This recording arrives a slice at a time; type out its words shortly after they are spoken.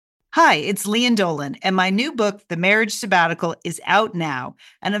Hi, it's Leanne Dolan, and my new book, The Marriage Sabbatical, is out now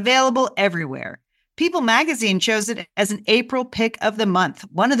and available everywhere. People magazine chose it as an April pick of the month,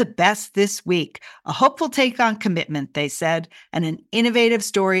 one of the best this week. A hopeful take on commitment, they said, and an innovative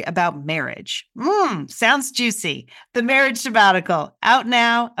story about marriage. Sounds juicy. The Marriage Sabbatical, out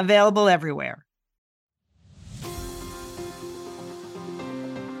now, available everywhere.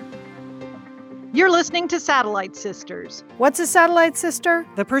 You're listening to Satellite Sisters. What's a satellite sister?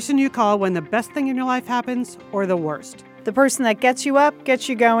 The person you call when the best thing in your life happens or the worst. The person that gets you up, gets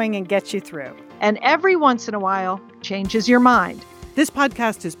you going, and gets you through. And every once in a while, changes your mind. This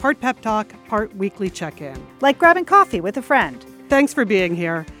podcast is part pep talk, part weekly check-in. Like grabbing coffee with a friend. Thanks for being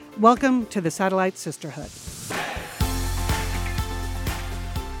here. Welcome to the Satellite Sisterhood.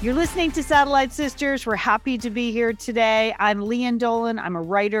 You're listening to Satellite Sisters. We're happy to be here today. I'm Leanne Dolan. I'm a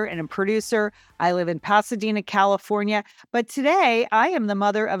writer and a producer. I live in Pasadena, California. But today, I am the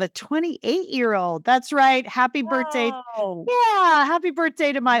mother of a 28-year-old. That's right. Happy birthday. Yeah, happy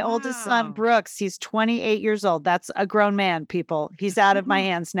birthday to my oldest son, Brooks. He's 28 years old. That's a grown man, people. He's out of my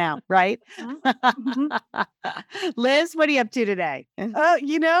hands now, right? Liz, what are you up to today?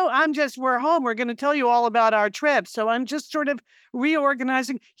 We're home. We're going to tell you all about our trip. So I'm just sort of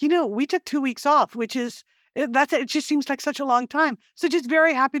reorganizing. We took 2 weeks off, which is, it just seems like such a long time. So just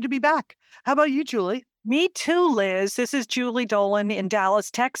very happy to be back. How about you, Julie? Me too, Liz. This is Julie Dolan in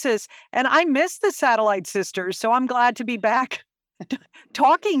Dallas, Texas. And I miss the Satellite Sisters, so I'm glad to be back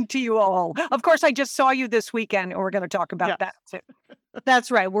talking to you all. Of course, I just saw you this weekend, and we're going to talk about that too.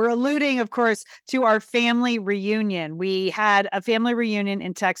 That's right. We're alluding, of course, to our family reunion. We had a family reunion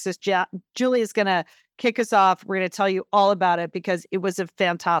in Texas. Julie is going to kick us off. We're going to tell you all about it because it was a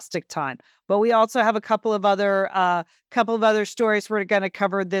fantastic time. But we also have a couple of other stories we're going to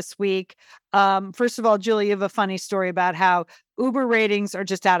cover this week. First of all, Julie, you have a funny story about how Uber ratings are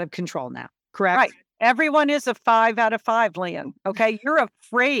just out of control now. Correct? Right. Everyone is a 5 out of 5, Leanne. Okay. You're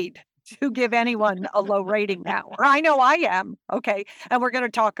afraid to give anyone a low rating now. Or I know I am. Okay. And we're going to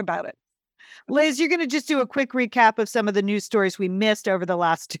talk about it. Liz, you're going to just do a quick recap of some of the news stories we missed over the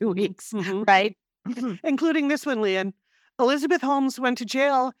last 2 weeks, right? Including this one, Leanne. Elizabeth Holmes went to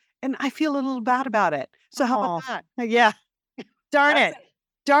jail, and I feel a little bad about it. So how about that? Yeah. Darn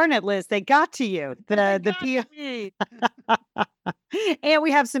it, Liz. They got to you. The And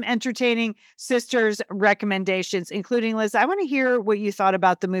we have some entertaining sisters recommendations, including, Liz, I want to hear what you thought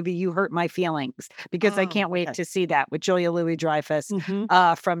about the movie You Hurt My Feelings, because I can't wait to see that with Julia Louis-Dreyfus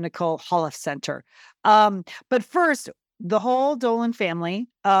from Nicole Holliff Center. But first, the whole Dolan family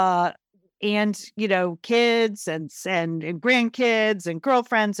and, kids and grandkids and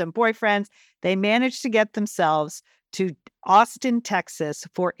girlfriends and boyfriends, they managed to get themselves to Austin, Texas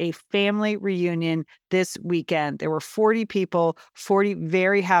for a family reunion this weekend. There were 40 people, 40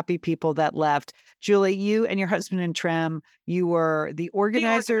 very happy people that left. Julie, you and your husband and Trem, you were the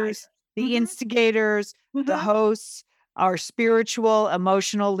organizers, the instigators, the hosts, our spiritual,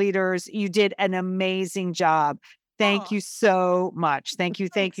 emotional leaders. You did an amazing job. Thank you so much. Thank you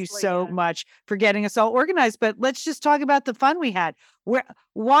so much for getting us all organized. But let's just talk about the fun we had.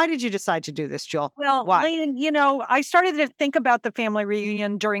 Why did you decide to do this, Jill? Well, why? Leanne, I started to think about the family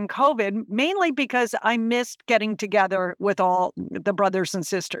reunion during COVID, mainly because I missed getting together with all the brothers and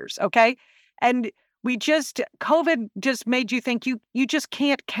sisters, okay? And COVID just made you think you just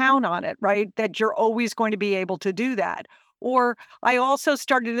can't count on it, right? That you're always going to be able to do that. Or I also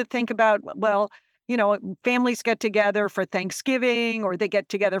started to think about, families get together for Thanksgiving or they get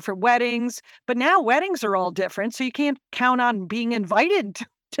together for weddings, but now weddings are all different. So you can't count on being invited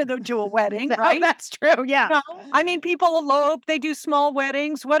to a wedding, right? That's true. Yeah. People elope, they do small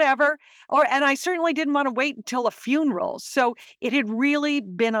weddings, whatever. And I certainly didn't want to wait until a funeral. So it had really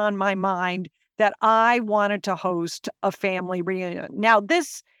been on my mind that I wanted to host a family reunion. Now,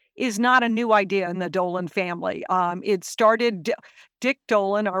 this is not a new idea in the Dolan family. It started Dick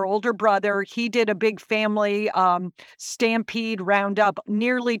Dolan, our older brother. He did a big family stampede roundup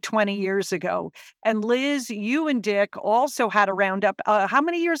nearly 20 years ago. And Liz, you and Dick also had a roundup. How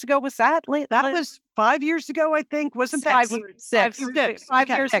many years ago was that? That was 5 years ago, I think. Wasn't that 5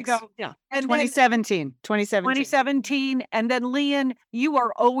 years ago? Yeah. And 2017. 2017. And then, Leanne, you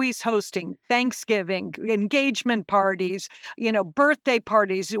are always hosting Thanksgiving, engagement parties, birthday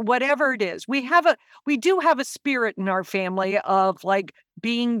parties, whatever it is. We do have a spirit in our family of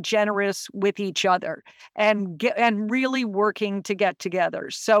being generous with each other and really working to get together.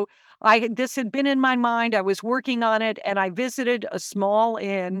 So this had been in my mind. I was working on it, and I visited a small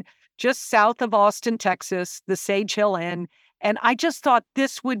inn just south of Austin, Texas, the Sage Hill Inn. And I just thought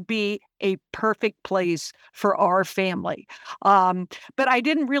this would be a perfect place for our family. But I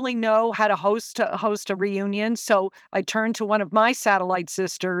didn't really know how to host a reunion. So I turned to one of my satellite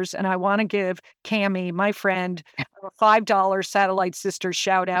sisters, and I want to give Cammie, my friend, a $5 satellite sister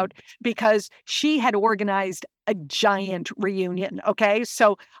shout out because she had organized a giant reunion. Okay.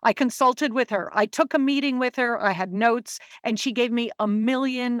 So I consulted with her. I took a meeting with her. I had notes, and she gave me a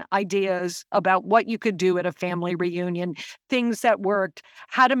million ideas about what you could do at a family reunion, things that worked,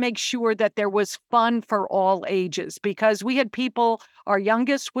 how to make sure that there was fun for all ages, because we had people, our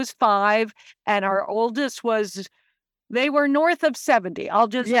youngest was 5 and our oldest was, they were north of 70. I'll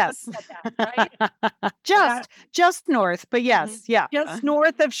just Yes. that, right? just north, but yes, yeah. Just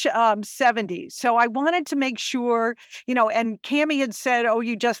north of 70. So I wanted to make sure, and Cammie had said, oh,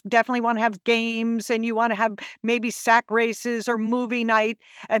 you just definitely want to have games and you want to have maybe sack races or movie night.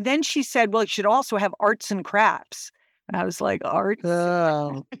 And then she said, well, you should also have arts and crafts. And I was like, arts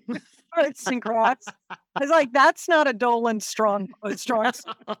and crafts. I was like, that's not a Dolan strong.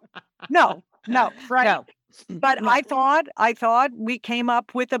 No, right? No. But I thought we came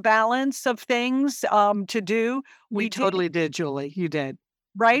up with a balance of things to do. We totally did, Julie. You did.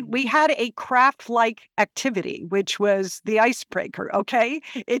 Right? We had a craft-like activity, which was the icebreaker, okay?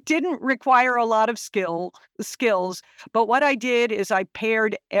 It didn't require a lot of skills, but what I did is I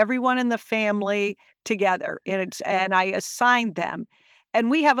paired everyone in the family together, and I assigned them. And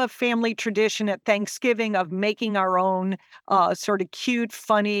we have a family tradition at Thanksgiving of making our own sort of cute,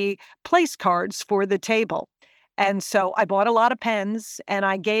 funny place cards for the table. And so I bought a lot of pens, and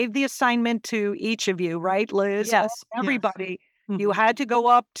I gave the assignment to each of you, right, Liz? Yes. Everybody. Yes. You had to go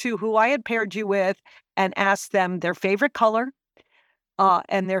up to who I had paired you with and ask them their favorite color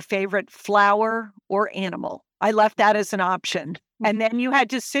and their favorite flower or animal. I left that as an option. And then you had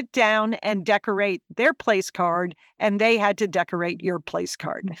to sit down and decorate their place card, and they had to decorate your place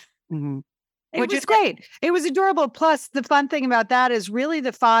card. Mm-hmm. It was great. It was adorable. Plus, the fun thing about that is really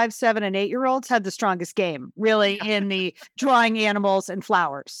the 5, 7, and 8-year-olds had the strongest game, really, in the drawing animals and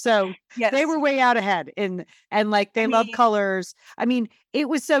flowers. So they were way out ahead and like they love colors. I mean, it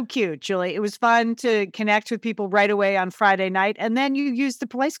was so cute, Julie. It was fun to connect with people right away on Friday night. And then you use the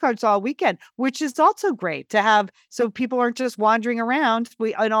place cards all weekend, which is also great to have. So people aren't just wandering around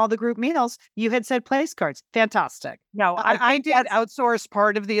in all the group meals. You had said place cards. Fantastic. No, I did outsource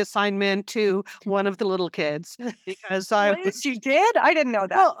part of the assignment to one of the little kids because you did? I didn't know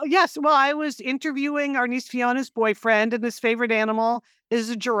that. Well, yes. Well, I was interviewing our niece Fiona's boyfriend, and his favorite animal is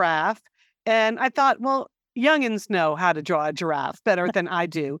a giraffe. And I thought, well, youngins know how to draw a giraffe better than I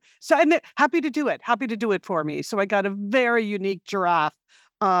do. So I'm happy to do it for me. So I got a very unique giraffe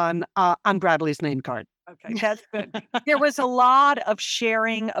on Bradley's name card. Okay, that's good. There was a lot of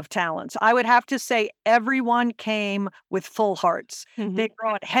sharing of talents. I would have to say everyone came with full hearts. Mm-hmm. They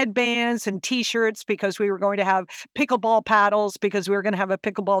brought headbands and T-shirts because we were going to have pickleball paddles because we were going to have a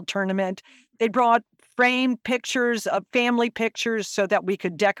pickleball tournament. They brought framed pictures of family pictures so that we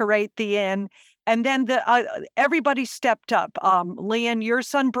could decorate the inn. And then everybody stepped up. Leon, your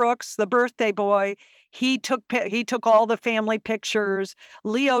son Brooks, the birthday boy, he took all the family pictures.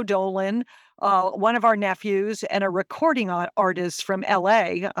 Leo Dolan, one of our nephews and a recording artist from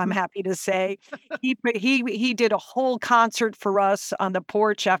LA, I'm happy to say, he did a whole concert for us on the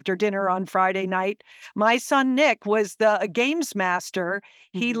porch after dinner on Friday night. My son Nick was the games master.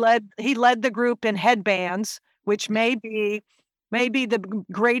 He led the group in headbands, which may be the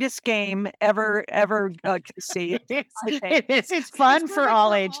greatest game ever conceived. It's fun for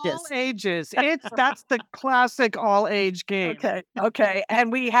all ages. All ages. That's the classic all age game. Okay.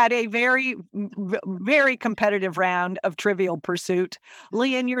 And we had a very, very competitive round of Trivial Pursuit.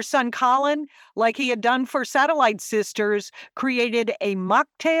 Leon, your son Colin, like he had done for Satellite Sisters, created a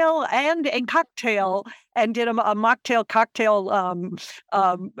mocktail and a cocktail and did a mocktail cocktail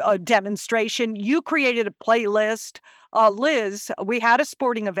demonstration. You created a playlist. Liz, we had a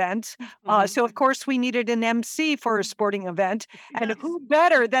sporting event. So, of course, we needed an MC for a sporting event. And who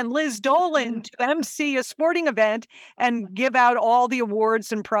better than Liz Dolan to MC a sporting event and give out all the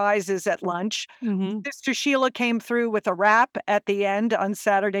awards and prizes at lunch? Sister Sheila came through with a rap at the end on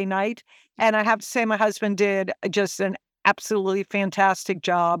Saturday night. And I have to say, my husband did just an absolutely fantastic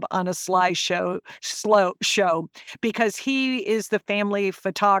job on a slow show because he is the family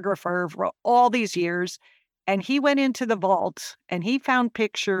photographer for all these years. And he went into the vault and he found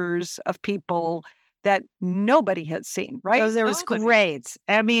pictures of people that nobody had seen, right? Oh, there was great.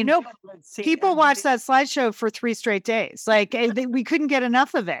 I mean, people watched that slideshow for 3 straight days. Like we couldn't get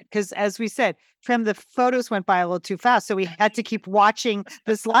enough of it because, as we said, the photos went by a little too fast. So we had to keep watching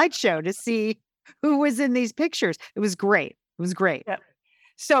the slideshow to see who was in these pictures. It was great. was great. Yeah.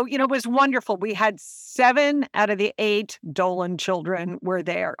 So, it was wonderful. We had 7 out of the 8 Dolan children were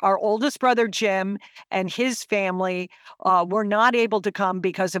there. Our oldest brother, Jim, and his family were not able to come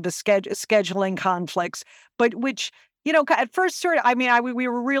because of the scheduling conflicts, but which, at first, we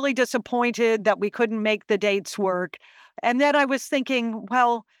were really disappointed that we couldn't make the dates work. And then I was thinking,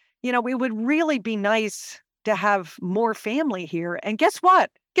 well, it would really be nice to have more family here. And guess what?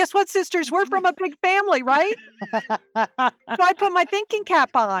 Guess what, sisters? We're from a big family, right? So I put my thinking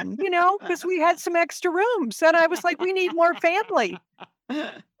cap on, because we had some extra rooms. And I was like, we need more family.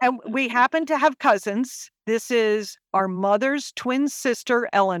 And we happen to have cousins. This is our mother's twin sister,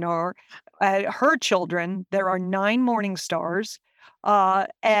 Eleanor, her children. There are 9 Morning Stars.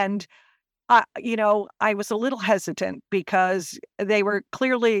 And I was a little hesitant because they were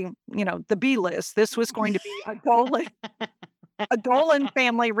clearly, the B list. This was going to be a Dolan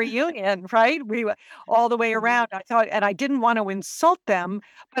family reunion, right? We were all the way around. I thought, and I didn't want to insult them,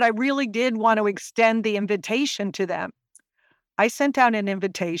 but I really did want to extend the invitation to them. I sent out an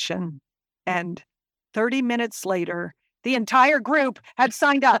invitation, and 30 minutes later, the entire group had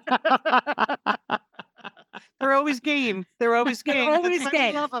signed up. They're always game. They're always game. They're always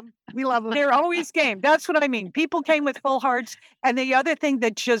game. We love them. We love them. They're always game. That's what I mean. People came with full hearts. And the other thing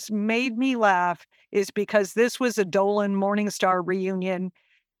that just made me laugh is because this was a Dolan Morning Star reunion.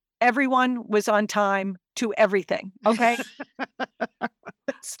 Everyone was on time to everything. Okay.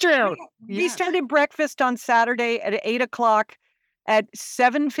 It's true. We started breakfast on Saturday at 8:00. At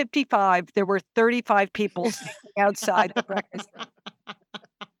 7:55, there were 35 people sitting outside the breakfast.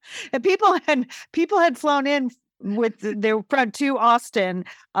 And people had flown in they were from to Austin.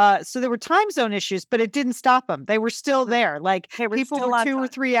 So there were time zone issues, but it didn't stop them. They were still there. Like people were 2 or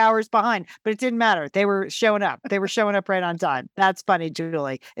 3 hours behind, but it didn't matter. They were showing up. They were showing up right on time. That's funny,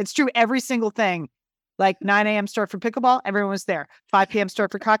 Julie. It's true. Every single thing, like 9 a.m. start for pickleball, everyone was there. 5 p.m.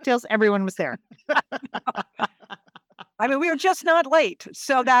 start for cocktails, everyone was there. We were just not late.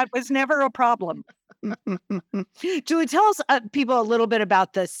 So that was never a problem. Julie, tell us people a little bit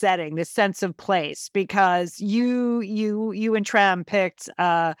about the setting, the sense of place, because you and Trem picked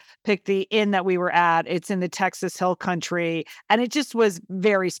the inn that we were at. It's in the Texas Hill Country, and it just was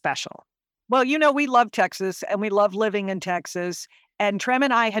very special. Well, we love Texas and we love living in Texas. And Trem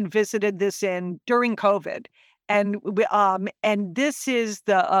and I had visited this inn during COVID. And this is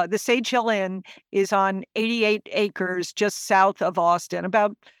the Sage Hill Inn is on 88 acres just south of Austin,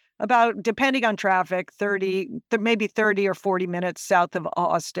 about depending on traffic, maybe 30 or 40 minutes south of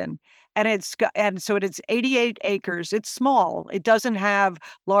Austin. And so it's 88 acres. It's small. It doesn't have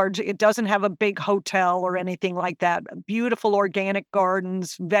a big hotel or anything like that. Beautiful organic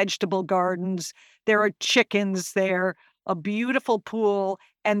gardens, vegetable gardens. There are chickens there, a beautiful pool.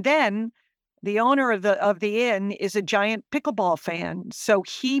 And then the owner of the inn is a giant pickleball fan. So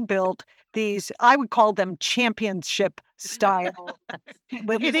he built these, I would call them championship style.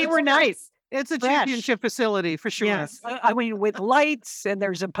 They were nice. It's a championship facility for sure. Yes. With lights, and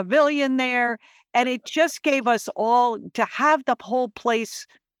there's a pavilion there. And it just gave us all to have the whole place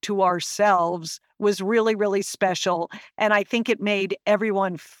to ourselves was really, really special. And I think it made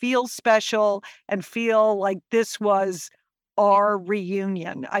everyone feel special and feel like this was our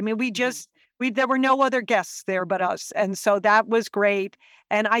reunion. There were no other guests there but us. And so that was great.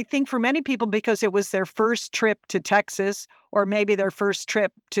 And I think for many people, because it was their first trip to Texas, or maybe their first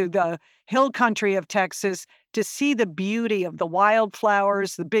trip to the hill country of Texas, to see the beauty of the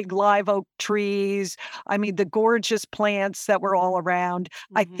wildflowers, the big live oak trees, the gorgeous plants that were all around.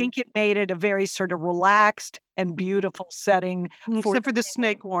 Mm-hmm. I think it made it a very sort of relaxed and beautiful setting. Except for the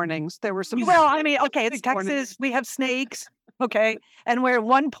snake warnings. There were some. Well, okay, it's Texas. Warnings. We have snakes. Okay. And where at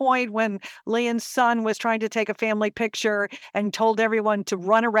one point when Leon's son was trying to take a family picture and told everyone to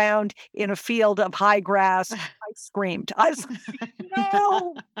run around in a field of high grass, I screamed. I was like,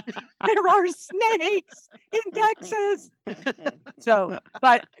 no, there are snakes in Texas. So,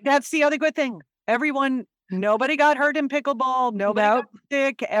 but that's the other good thing. Nobody got hurt in pickleball. Nobody got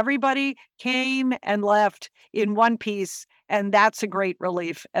sick. Everybody came and left in one piece. And that's a great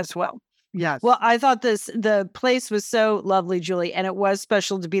relief as well. Yes. Well, I thought the place was so lovely, Julie, and it was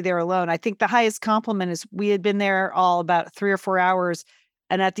special to be there alone. I think the highest compliment is we had been there all about 3 or 4 hours.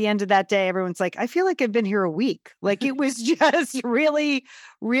 And at the end of that day, everyone's like, I feel like I've been here a week. Like it was just really,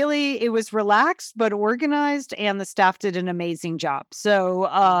 really, it was relaxed, but organized, and the staff did an amazing job.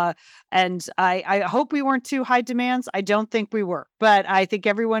 So, and I hope we weren't too high demands. I don't think we were, but I think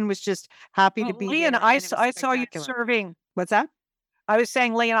everyone was just happy to be Leon, there. I saw you serving. What's that? I was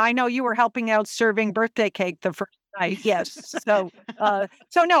saying, Leon, I know you were helping out serving birthday cake the first night. Yes. So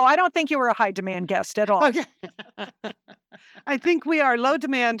no, I don't think you were a high demand guest at all. Okay. I think we are low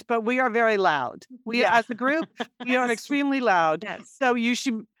demand, but we are very loud. We, as a group, we are extremely loud. Yes. So you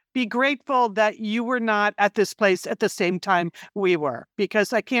should be grateful that you were not at this place at the same time we were,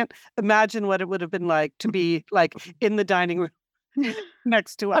 because I can't imagine what it would have been like to be like in the dining room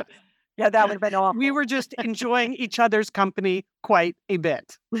next to us. Yeah, that would have been awful. We were just enjoying each other's company quite a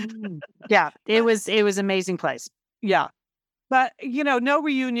bit. Yeah, it was amazing place. Yeah. But, no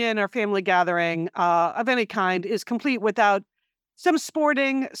reunion or family gathering of any kind is complete without some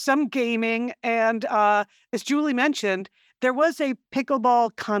sporting, some gaming. And as Julie mentioned, there was a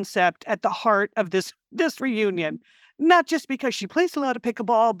pickleball concept at the heart of this reunion. Not just because she plays a lot of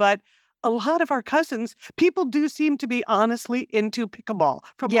pickleball, but a lot of our cousins, people do seem to be honestly into pickleball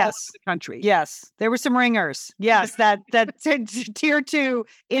from all over the country. Yes, there were some ringers. Yes, that tier 2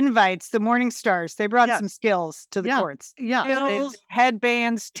 invites, the Morning Stars. They brought some skills to the courts. Yeah, Skills,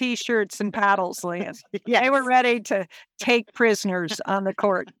 headbands, T-shirts, and paddles, Lance. Yes. They were ready to take prisoners on the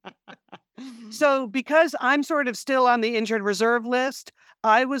court. So because I'm sort of still on the injured reserve list,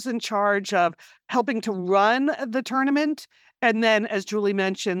 I was in charge of helping to run the tournament. And then, as Julie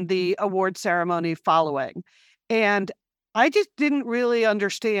mentioned, the award ceremony following. And I just didn't really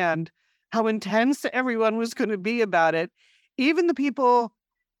understand how intense everyone was going to be about it. Even the people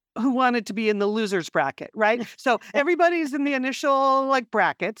who wanted to be in the losers bracket, right? So everybody's in the initial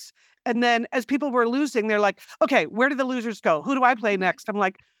brackets. And then as people were losing, they're like, okay, where do the losers go? Who do I play next? I'm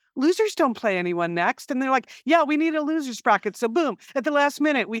like, losers don't play anyone next. And they're like, yeah, we need a losers bracket. So boom, at the last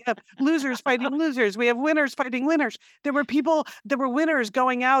minute, we have losers fighting losers. We have winners fighting winners. There were winners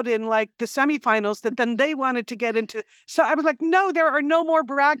going out in the semifinals that then they wanted to get into. So I was like, no, there are no more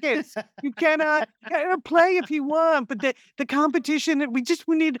brackets. You cannot play if you want. But the competition, we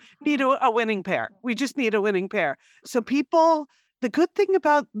need a winning pair. We just need a winning pair. So the good thing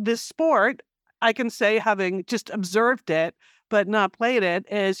about this sport, I can say, having just observed it, but not played it,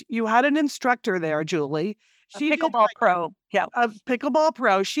 is you had an instructor there, Julie. She pickleball pro. Yeah. A pickleball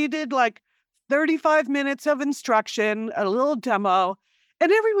pro. She did 35 minutes of instruction, a little demo,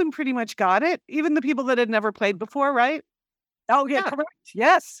 and everyone pretty much got it. Even the people that had never played before, right? Oh, yeah. Correct.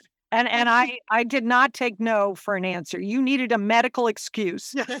 Yes. And I did not take no for an answer. You needed a medical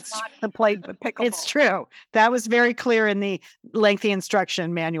excuse not to play pickleball. It's true. That was very clear in the lengthy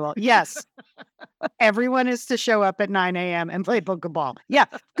instruction manual. Yes. Everyone is to show up at 9 a.m. and play pickleball. Yeah,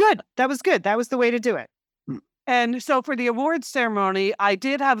 good. That was good. That was the way to do it. And so for the awards ceremony, I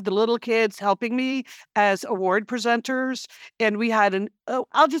did have the little kids helping me as award presenters. And we had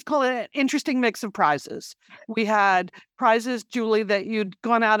I'll just call it an interesting mix of prizes. We had prizes, Julie, that you'd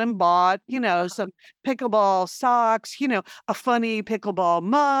gone out and bought, some pickleball socks, a funny pickleball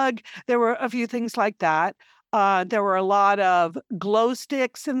mug. There were a few things like that. There were a lot of glow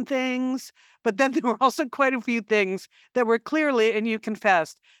sticks and things. But then there were also quite a few things that were clearly, and you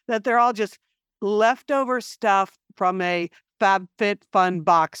confessed, that they're all just leftover stuff from a FabFitFun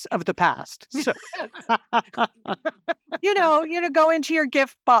box of the past. So, go into your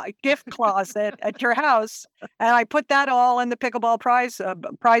gift closet at your house, and I put that all in the pickleball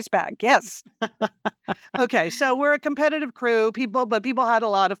prize bag. Yes. Okay, so we're a competitive crew, but people had a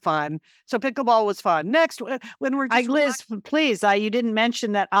lot of fun. So pickleball was fun. Next, when we're Liz, please, you didn't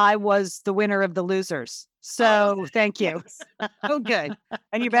mention that I was the winner of the losers. So thank you. Okay.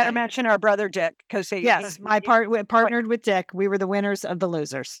 And you better mention our brother Dick, because we partnered with Dick. We were the winners of the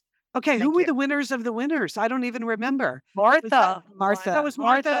losers. Okay, who were the winners of the winners? I don't even remember. Martha. That was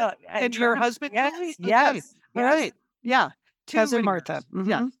Martha and your husband? Yes. Okay. Yes. All right. Yeah. Cousin ringers. Martha. Mm-hmm.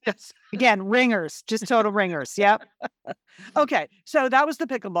 Yeah. Yes. Again, ringers, just total ringers. Yep. Okay, so that was the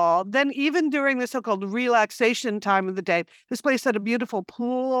pickleball. Then even during the so-called relaxation time of the day, this place had a beautiful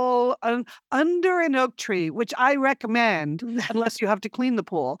pool under an oak tree, which I recommend, unless you have to clean the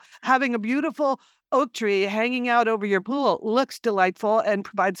pool. Having a beautiful oak tree hanging out over your pool looks delightful and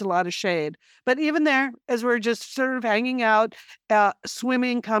provides a lot of shade. But even there, as we're just sort of hanging out,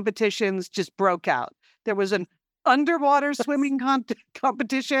 swimming competitions just broke out. There was an underwater swimming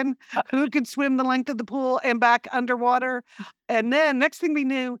competition. Who could swim the length of the pool and back underwater? And then next thing we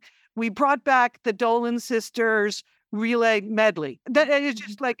knew, we brought back the Dolan sisters relay medley. That is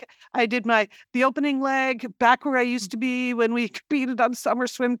just I did the opening leg back where I used to be when we competed on summer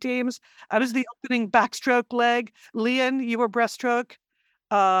swim teams. I was the opening backstroke leg. Leon, you were breaststroke.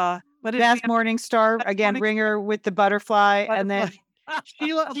 Beth Morningstar, again, ringer with the butterfly. And then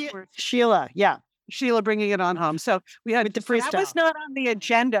Sheila, yeah. Sheila bringing it on home. So we had with the freestyle. That was not on the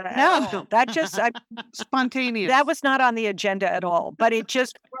agenda. No, that just spontaneous. That was not on the agenda at all. But it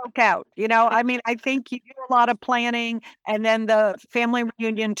just broke out. I think you did a lot of planning, and then the family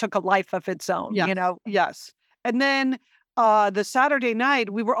reunion took a life of its own. Yes. Yes. And then The Saturday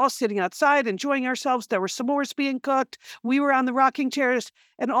night, we were all sitting outside enjoying ourselves. There were s'mores being cooked. We were on the rocking chairs.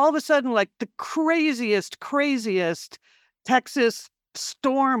 And all of a sudden, like the craziest Texas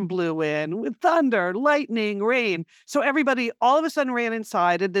storm blew in with thunder, lightning, rain. So everybody all of a sudden ran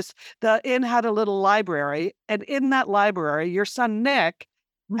inside. And the inn had a little library. And in that library, your son, Nick,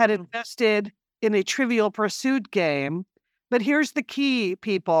 had invested in a Trivial Pursuit game. But here's the key,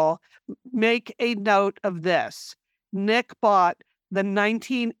 people. Make a note of this. Nick bought the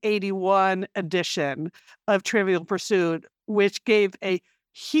 1981 edition of Trivial Pursuit, which gave a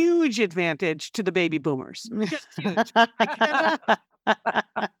huge advantage to the baby boomers. Just huge.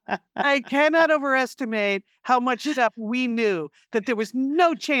 I cannot overestimate how much stuff we knew that there was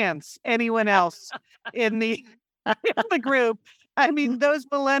no chance anyone else in the group. I mean, those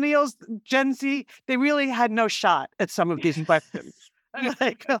millennials, Gen Z, they really had no shot at some of these questions.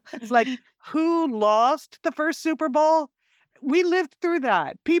 It's like, who lost the first Super Bowl? We lived through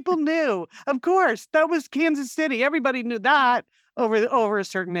that. People knew. Of course, that was Kansas City. Everybody knew that over a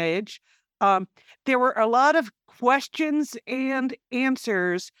certain age. There were a lot of questions and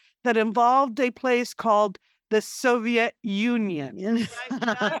answers that involved a place called the Soviet Union.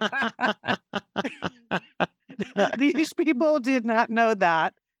 These people did not know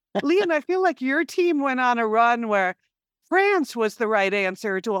that. Leon, I feel like your team went on a run where France was the right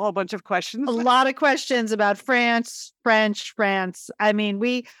answer to a whole bunch of questions. A lot of questions about France, France. I mean,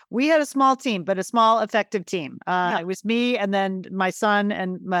 we had a small team, but a small, effective team. It was me and then my son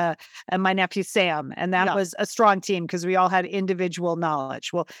and my nephew, Sam. And that was a strong team because we all had individual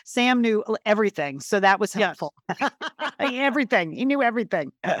knowledge. Well, Sam knew everything. So that was helpful. Everything. He knew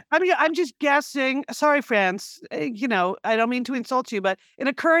everything. I mean, I'm just guessing. Sorry, France. I don't mean to insult you, but in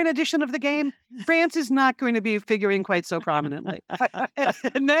a current edition of the game, France is not going to be figuring quite so prominently.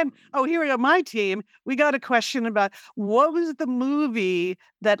 And then, here we go. My team, we got a question about what was the movie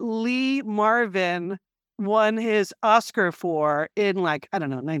that Lee Marvin won his Oscar for in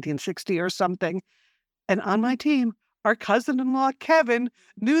 1960 or something. And on my team, our cousin-in-law, Kevin,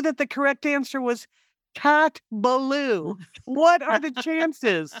 knew that the correct answer was Cat Ballou. What are the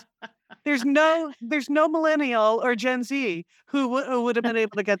chances? There's no millennial or Gen Z who would have been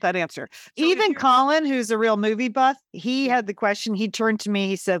able to get that answer. So even Colin, who's a real movie buff, he had the question. He turned to me.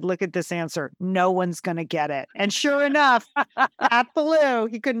 He said, "Look at this answer. No one's going to get it." And sure enough, Cat Ballou.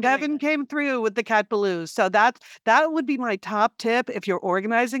 He couldn't. Kevin came through with the Cat Ballou. So that would be my top tip if you're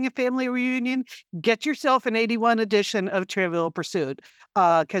organizing a family reunion. Get yourself an 81 edition of Trivial Pursuit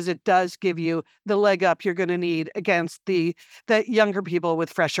because it does give you the leg up you're going to need against the younger people with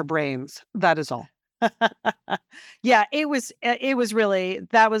fresher brains. That is all. Yeah, it was really,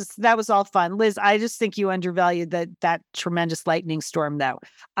 that was all fun. Liz, I just think you undervalued that tremendous lightning storm though.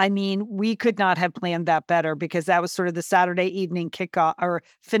 I mean, we could not have planned that better because that was sort of the Saturday evening kickoff or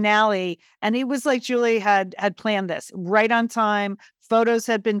finale. And it was like Julie had planned this right on time. Photos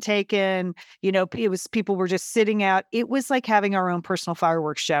had been taken, it was people were just sitting out. It was like having our own personal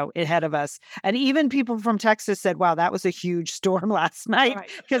fireworks show ahead of us. And even people from Texas said, wow, that was a huge storm last night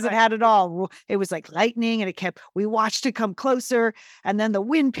because it had it all. It was like lightning and we watched it come closer and then the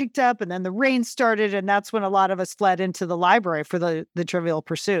wind picked up and then the rain started. And that's when a lot of us fled into the library for the Trivial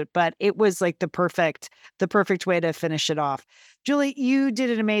Pursuit. But it was like the perfect way to finish it off. Julie, you did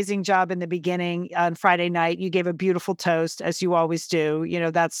an amazing job in the beginning on Friday night. You gave a beautiful toast, as you always do.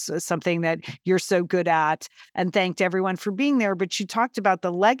 That's something that you're so good at, and thanked everyone for being there. But you talked about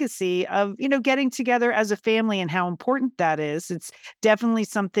the legacy of, getting together as a family and how important that is. It's definitely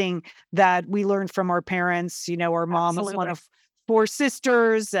something that we learned from our parents. Our mom was one of 4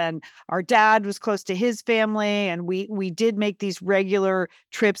 sisters and our dad was close to his family. And we did make these regular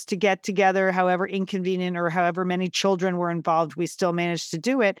trips to get together, however inconvenient or however many children were involved, we still managed to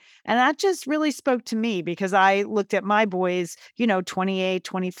do it. And that just really spoke to me because I looked at my boys, 28,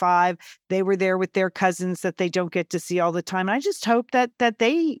 25, they were there with their cousins that they don't get to see all the time. And I just hope that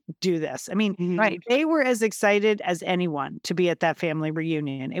they do this. I mean, they were as excited as anyone to be at that family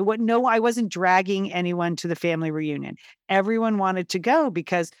reunion. I wasn't dragging anyone to the family reunion. Everyone wanted to go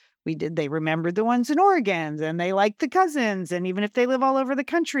because they remembered the ones in Oregon and they liked the cousins. And even if they live all over the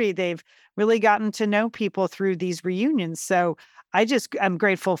country, they've really gotten to know people through these reunions. So I'm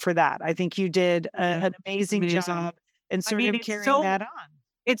grateful for that. I think you did an amazing job in sort of carrying that on.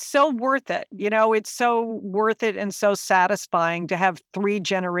 It's so worth it. It's so worth it and so satisfying to have 3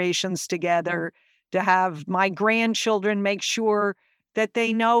 generations together, to have my grandchildren make sure that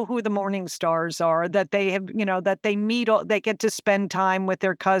they know who the morning stars are, that they have, that they get to spend time with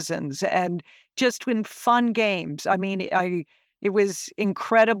their cousins and just in fun games. I mean, It was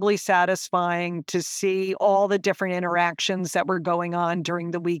incredibly satisfying to see all the different interactions that were going on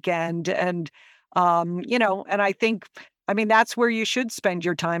during the weekend. And, and I mean, that's where you should spend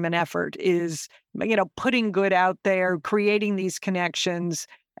your time and effort is, putting good out there, creating these connections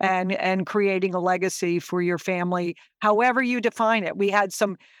and creating a legacy for your family, however you define it. We had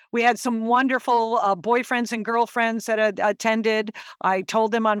some wonderful boyfriends and girlfriends that had attended. I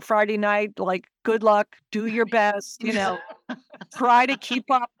told them on Friday night, like, good luck, do your best, try to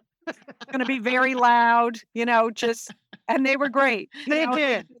keep up. It's going to be very loud, and they were great. They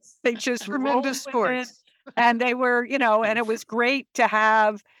did. They just Tremendous rolled with it. sports. And they were, and it was great to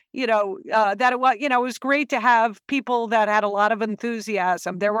have, it was great to have people that had a lot of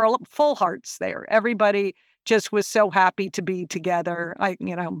enthusiasm. There were full hearts there. Everybody just was so happy to be together.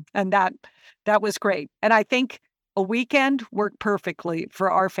 And that was great. And I think a weekend worked perfectly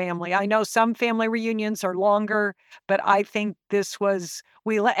for our family. I know some family reunions are longer, but I think ended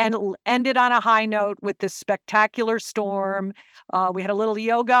on a high note with this spectacular storm. We had a little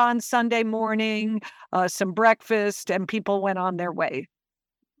yoga on Sunday morning, some breakfast, and people went on their way.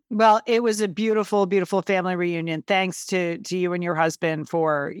 Well, it was a beautiful, beautiful family reunion. Thanks to you and your husband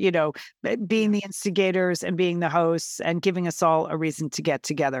for, being the instigators and being the hosts and giving us all a reason to get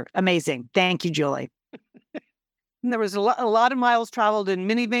together. Amazing. Thank you, Julie. And there was a lot of miles traveled in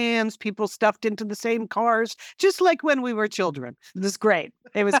minivans, people stuffed into the same cars, just like when we were children. It was great.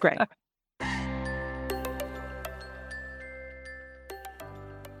 It was great.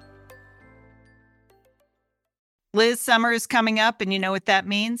 Liz, summer is coming up, and you know what that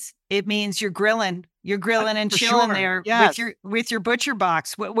means? It means you're grilling. You're grilling and chilling there with your butcher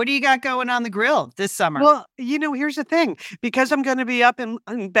box. What do you got going on the grill this summer? Well, here's the thing. Because I'm going to be up in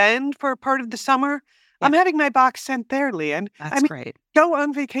Bend for part of the summer, I'm having my box sent there, Leanne. That's great. Go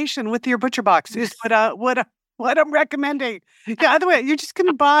on vacation with your butcher box is what I'm recommending. Yeah, other way, you're just going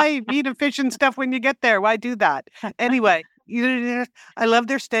to buy meat and fish and stuff when you get there. Why do that? Anyway, I love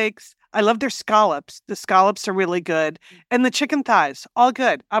their steaks. I love their scallops. The scallops are really good. And the chicken thighs, all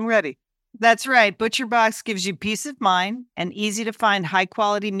good. I'm ready. That's right. Butcher Box gives you peace of mind and easy to find high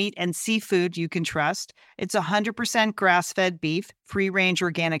quality meat and seafood you can trust. It's 100% grass-fed beef, free-range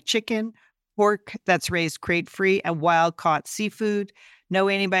organic chicken, pork that's raised crate-free, and wild-caught seafood. No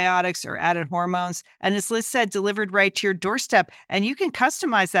antibiotics or added hormones. And as Liz said, delivered right to your doorstep. And you can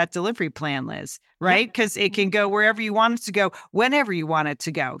customize that delivery plan, Liz, right? Because it can go wherever you want it to go, whenever you want it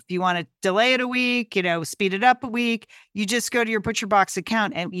to go. If you want to delay it a week, speed it up a week, you just go to your Butcher Box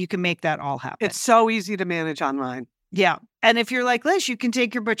account and you can make that all happen. It's so easy to manage online. Yeah. And if you're like Liz, you can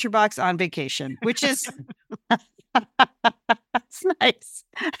take your Butcher Box on vacation, which is... That's nice.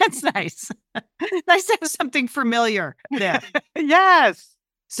 That's nice. Nice to have something familiar there. Yes.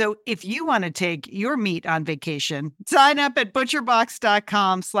 So if you want to take your meat on vacation, sign up at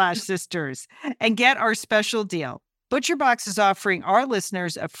butcherbox.com/sisters and get our special deal. ButcherBox is offering our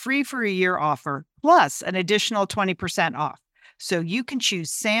listeners a free for a year offer plus an additional 20% off. So you can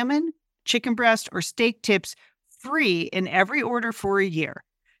choose salmon, chicken breast, or steak tips free in every order for a year.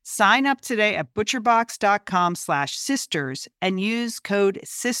 Sign up today at butcherbox.com/sisters and use code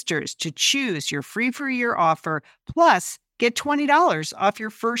SISTERS to choose your free for a year offer, plus get $20 off your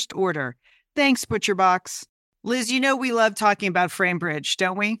first order. Thanks, ButcherBox. Liz, we love talking about FrameBridge,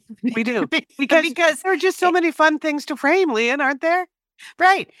 don't we? We do. because there are just so many fun things to frame, Leanne, aren't there?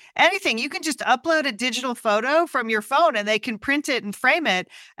 Right. Anything. You can just upload a digital photo from your phone and they can print it and frame it.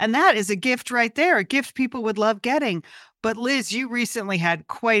 And that is a gift right there, a gift people would love getting. But Liz, you recently had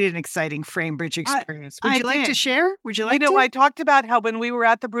quite an exciting FrameBridge experience. Would you like to share? Would you like to? I talked about how when we were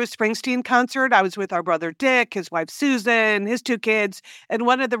at the Bruce Springsteen concert, I was with our brother Dick, his wife Susan, his two kids, and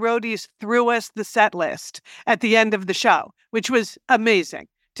one of the roadies threw us the set list at the end of the show, which was amazing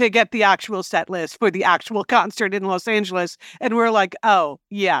to get the actual set list for the actual concert in Los Angeles. And we're like, oh,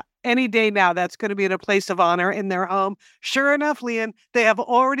 yeah, any day now, that's going to be in a place of honor in their home. Sure enough, Leanne, they have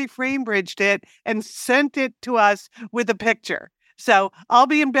already FrameBridged it and sent it to us with a picture. So I'll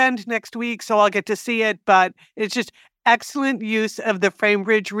be in Bend next week, so I'll get to see it. But it's just excellent use of the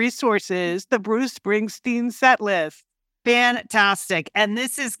FrameBridge resources, the Bruce Springsteen set list. Fantastic. And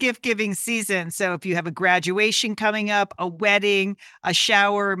this is gift giving season. So if you have a graduation coming up, a wedding, a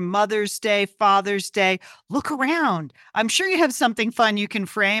shower, Mother's Day, Father's Day, look around. I'm sure you have something fun you can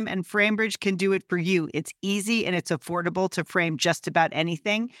frame, and FrameBridge can do it for you. It's easy and it's affordable to frame just about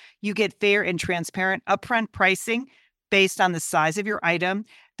anything. You get fair and transparent upfront pricing based on the size of your item.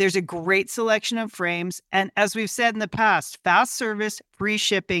 There's a great selection of frames. And as we've said in the past, fast service, free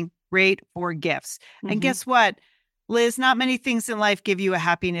shipping, great for gifts. And guess what? Liz, not many things in life give you a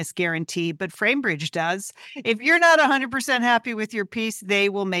happiness guarantee, but Framebridge does. If you're not 100% happy with your piece, they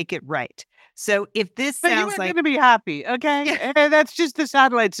will make it right. So if this But you sounds are like going to be happy, okay? And that's just the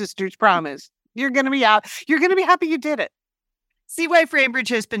Satellite Sisters promise. You're going to be out. You're going to be happy you did it. See why Framebridge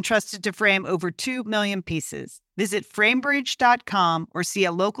has been trusted to frame over 2 million pieces. Visit framebridge.com or see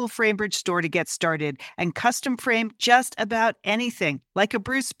a local Framebridge store to get started and custom frame just about anything, like a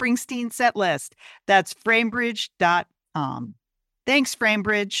Bruce Springsteen set list. That's framebridge.com. Thanks,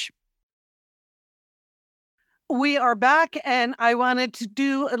 Framebridge. We are back, and I wanted to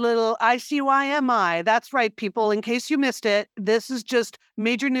do a little ICYMI. That's right, people. In case you missed it, this is just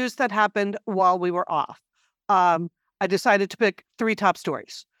major news that happened while we were off. I decided to pick 3 top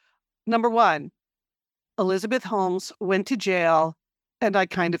stories. Number 1, Elizabeth Holmes went to jail, and I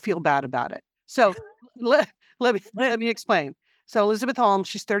kind of feel bad about it. So let me explain. So Elizabeth Holmes,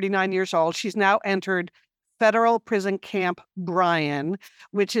 she's 39 years old. She's now entered federal prison camp Bryan,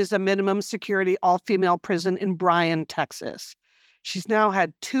 which is a minimum security all-female prison in Bryan, Texas. She's now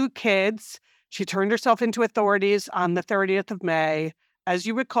had 2 kids. She turned herself into authorities on the 30th of May. As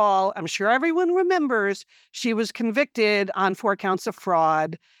you recall, I'm sure everyone remembers, she was convicted on 4 counts of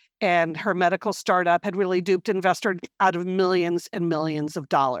fraud, and her medical startup had really duped investors out of millions and millions of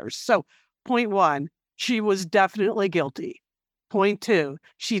dollars. So, point 1, she was definitely guilty. Point 2,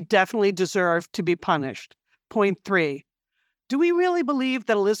 she definitely deserved to be punished. Point 3, do we really believe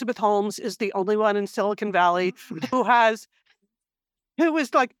that Elizabeth Holmes is the only one in Silicon Valley who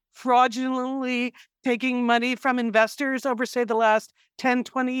was like fraudulently taking money from investors over, say, the last 10,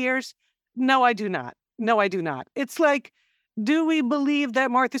 20 years? No, I do not. No, I do not. It's like, do we believe that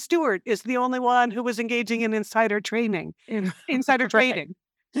Martha Stewart is the only one who was engaging in insider trading?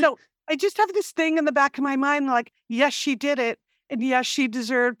 So I just have this thing in the back of my mind, like, yes, she did it. And yes, she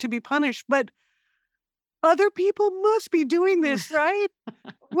deserved to be punished. But other people must be doing this, right?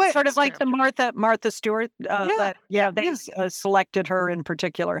 What? Sort of like the Martha Stewart. They selected her in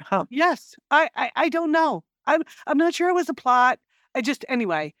particular. Huh? Yes, I don't know. I'm not sure it was a plot.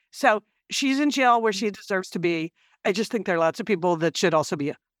 Anyway. So she's in jail where she deserves to be. I just think there are lots of people that should also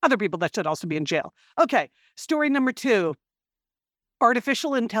be other people that should also be in jail. Okay, story number 2: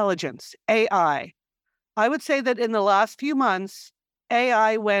 artificial intelligence, AI. I would say that in the last few months,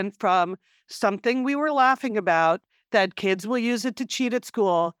 AI went from something we were laughing about, that kids will use it to cheat at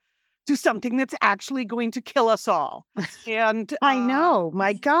school, to something that's actually going to kill us all. And I know,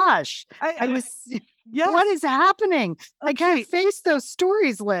 my gosh. What is happening? Okay. I can't face those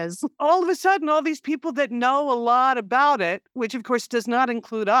stories, Liz. All of a sudden, all these people that know a lot about it, which of course does not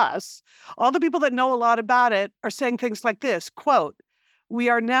include us, all the people that know a lot about it are saying things like this, quote, "We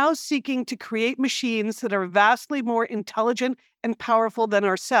are now seeking to create machines that are vastly more intelligent and powerful than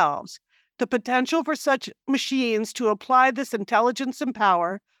ourselves. The potential for such machines to apply this intelligence and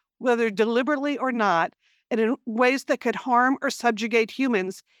power, whether deliberately or not, and in ways that could harm or subjugate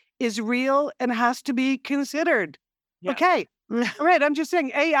humans, is real and has to be considered." Yeah. Okay. All right. I'm just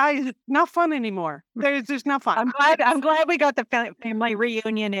saying AI is not fun anymore. There's not fun. I'm glad we got the family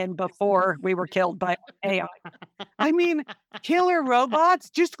reunion in before we were killed by AI. I mean, killer robots,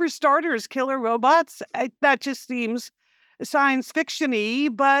 just for starters, killer robots, that just seems science fiction-y,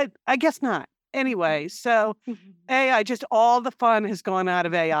 but I guess not. Anyway, so AI, just all the fun has gone out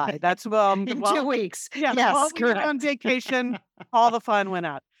of AI. That's in 2 weeks. Yeah, yes, correct. On vacation, all the fun went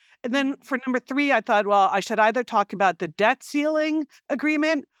out. And then for number 3, I thought, well, I should either talk about the debt ceiling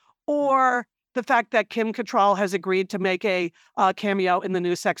agreement or the fact that Kim Cattrall has agreed to make a cameo in the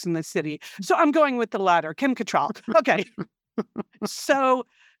new Sex and the City. So I'm going with the latter, Kim Cattrall. Okay. So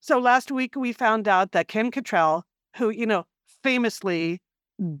last week we found out that Kim Cattrall, who, famously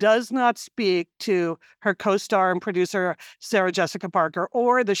does not speak to her co-star and producer, Sarah Jessica Parker,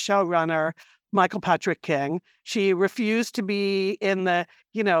 or the showrunner, Michael Patrick King. She refused to be in the,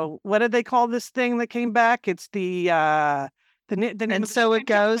 what did they call this thing that came back? It's the And So It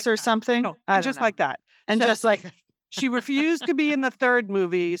Goes or something? No, just like that. And just like she refused to be in the 3rd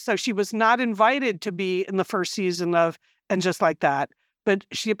movie, so she was not invited to be in the 1st season of And Just Like That. But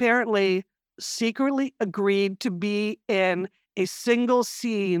she apparently secretly agreed to be in a single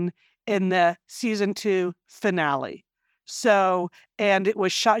scene in the season 2 finale. So, and it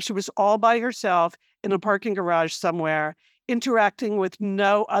was shot, she was all by herself in a parking garage somewhere, interacting with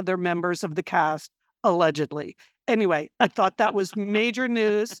no other members of the cast, allegedly. Anyway, I thought that was major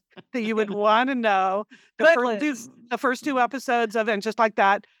news that you would want to know. The first 2 episodes of And Just Like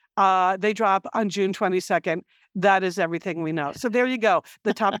That, they drop on June 22nd. That is everything we know. So there you go.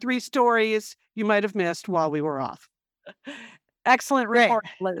 The top 3 stories you might have missed while we were off. Excellent report,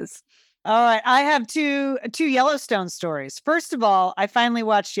 Liz. All right, I have two Yellowstone stories. First of all, I finally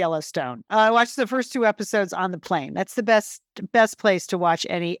watched Yellowstone. I watched the first 2 episodes on the plane. That's the best place to watch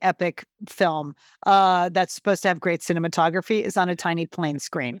any epic film that's supposed to have great cinematography is on a tiny plane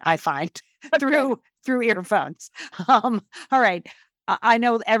screen. I find through earphones. All right. I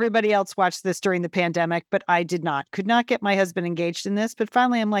know everybody else watched this during the pandemic, but I did not. Could not get my husband engaged in this. But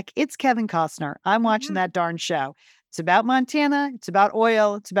finally, I'm like, it's Kevin Costner. I'm watching that darn show. It's about Montana. It's about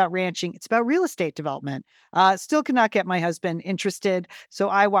oil. It's about ranching. It's about real estate development. Still could not get my husband interested. So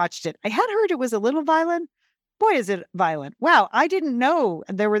I watched it. I had heard it was a little violent. Boy, is it violent. Wow. I didn't know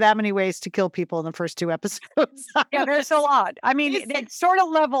there were that many ways to kill people in the first 2 episodes. Yeah, there's a lot. I mean, it sort of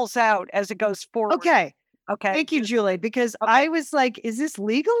levels out as it goes forward. Okay. Okay. Thank you, Julie, because I was like, is this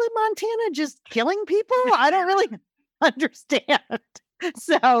legal in Montana? Just killing people? I don't really understand.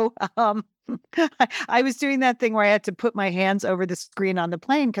 So I was doing that thing where I had to put my hands over the screen on the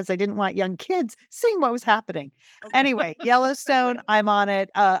plane because I didn't want young kids seeing what was happening. Anyway, Yellowstone, I'm on it.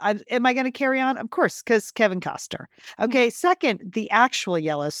 Am I going to carry on? Of course, because Kevin Costner. Okay, second, the actual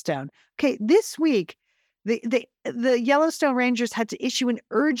Yellowstone. Okay, this week, the Yellowstone Rangers had to issue an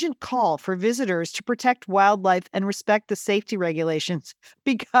urgent call for visitors to protect wildlife and respect the safety regulations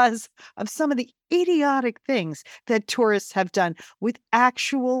because of some of the idiotic things that tourists have done with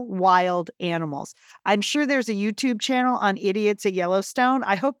actual wild animals. I'm sure there's a YouTube channel on idiots at Yellowstone.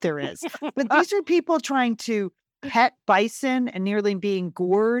 I hope there is. But these are people trying to pet bison and nearly being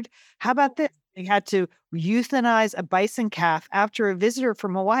gored. How about this? They had to euthanize a bison calf after a visitor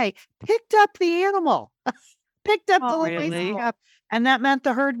from Hawaii picked up the animal, picked up the little bison calf, and that meant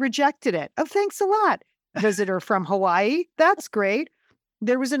the herd rejected it. Oh, thanks a lot, visitor from Hawaii. That's great.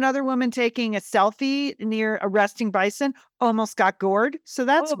 There was another woman taking a selfie near a resting bison, almost got gored. So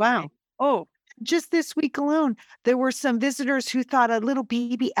that's wow. Oh, just this week alone, there were some visitors who thought a little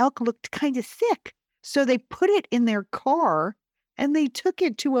baby elk looked kind of sick. So they put it in their car and they took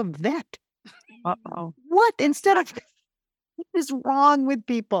it to a vet. uh-oh. What? Instead of what is wrong with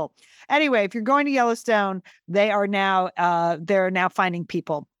people? Anyway, if you're going to Yellowstone, they're now finding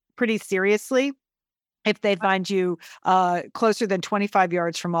people pretty seriously. If they find you closer than 25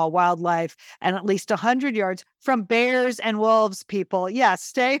 yards from all wildlife and at least 100 yards from bears and wolves, people. Yes,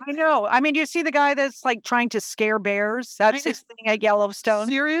 stay. I know. I mean, you see the guy that's like trying to scare bears? That's his thing at Yellowstone.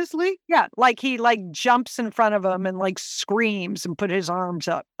 Seriously? Yeah. Like he jumps in front of them and like screams and put his arms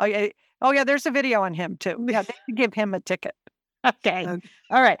up. Oh, yeah. There's a video on him too. Yeah. They should give him a ticket. Okay.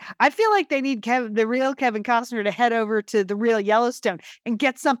 All right. I feel like they need the real Kevin Costner to head over to the real Yellowstone and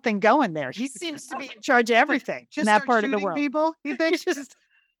get something going there. He seems to be in charge of everything in that part of the world. People, you think?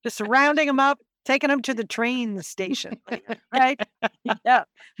 Just rounding them up, taking them to the train station. Right? Yeah.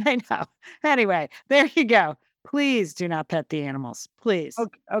 I know. Anyway, there you go. Please do not pet the animals. Please.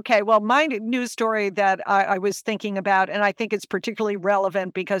 Okay. Well, my news story that I was thinking about, and I think it's particularly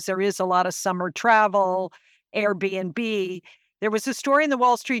relevant because there is a lot of summer travel, Airbnb. There was a story in the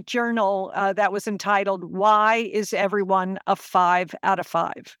Wall Street Journal that was entitled, "Why is Everyone a 5 out of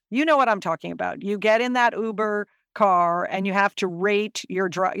 5?" You know what I'm talking about. You get in that Uber car and you have to rate your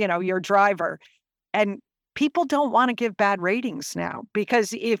driver. And people don't want to give bad ratings now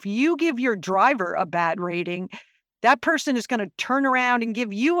because if you give your driver a bad rating, that person is going to turn around and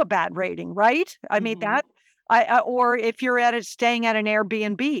give you a bad rating, right? I mean, or if you're staying at an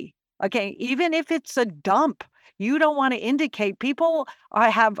Airbnb, okay, even if it's a dump, you don't want to indicate people they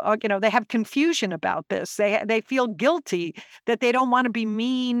have confusion about this. They feel guilty that they don't want to be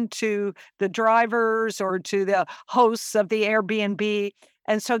mean to the drivers or to the hosts of the Airbnb.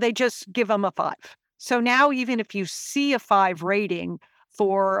 And so they just give them a 5. So now even if you see a 5 rating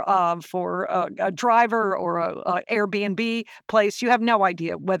for a driver or a Airbnb place, you have no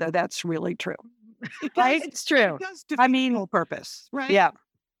idea whether that's really true. Right? It's true. It does defeat the whole purpose, right? Yeah.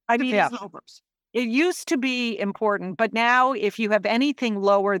 I mean, it used to be important, but now if you have anything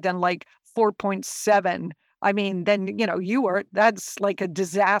lower than like 4.7, I mean, then, that's like a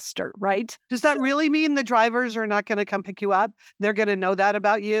disaster, right? Does that really mean the drivers are not going to come pick you up? They're going to know that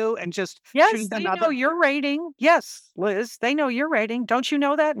about you and just yes, they know your rating. Yes, Liz, they know your rating. Don't you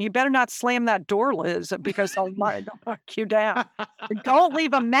know that? And you better not slam that door, Liz, because they'll knock you down. Don't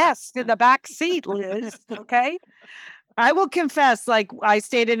leave a mess in the back seat, Liz. Okay. I will confess, I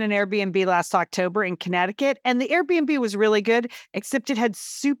stayed in an Airbnb last October in Connecticut, and the Airbnb was really good, except it had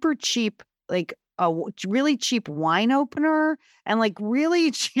super cheap, a really cheap wine opener and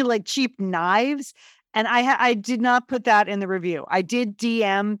really cheap knives. And I did not put that in the review. I did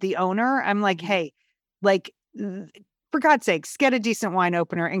DM the owner. I'm like, hey, for God's sakes, get a decent wine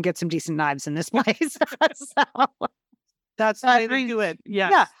opener and get some decent knives in this place. That's how they do it.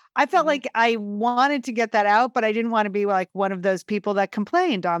 Yes. Yeah. I felt like I wanted to get that out, but I didn't want to be like one of those people that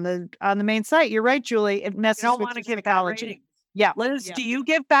complained on the main site. You're right, Julie. It messes You don't with want to your give bad psychology. ratings. Yeah. Liz, do you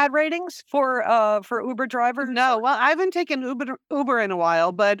give bad ratings for Uber drivers? No, well, I haven't taken Uber in a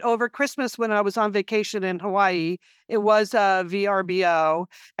while, but over Christmas when I was on vacation in Hawaii, it was VRBO.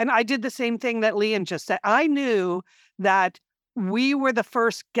 And I did the same thing that Leanne just said. I knew that we were the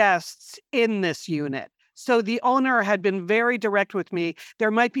first guests in this unit. So the owner had been very direct with me.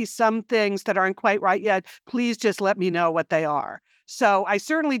 There might be some things that aren't quite right yet. Please just let me know what they are. So I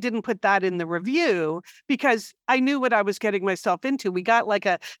certainly didn't put that in the review because I knew what I was getting myself into. We got like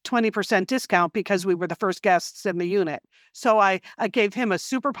a 20% discount because we were the first guests in the unit. So I gave him a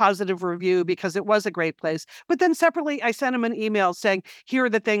super positive review because it was a great place. But then separately, I sent him an email saying, here are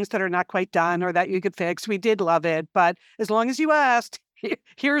the things that are not quite done or that you could fix. We did love it. But as long as you asked,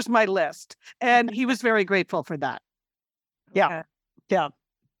 here's my list. And he was very grateful for that. Yeah. Yeah.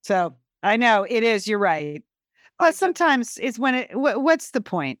 So I know it is. You're right. But sometimes it's when what's the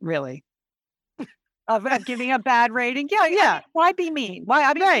point, really? Of giving a bad rating? Yeah. Yeah. Why be mean? Why?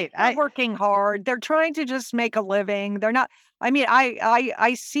 I mean, Right. they're working hard. They're trying to just make a living. They're not. I mean,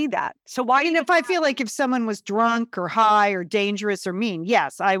 I see that. So why? And if I feel like if someone was drunk or high or dangerous or mean,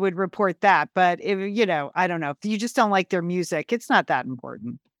 yes, I would report that. But if, I don't know. If you just don't like their music, it's not that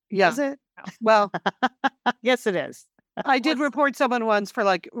important. Yeah. Is it? Well, Yes, it is. I did report someone once for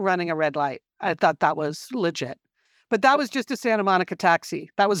like running a red light. I thought that was legit. But that was just a Santa Monica taxi.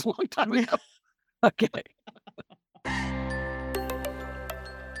 That was a long time ago. Okay.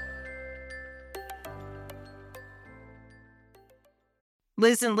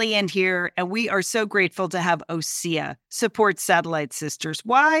 Liz and Leanne here, and we are so grateful to have OSEA support Satellite Sisters.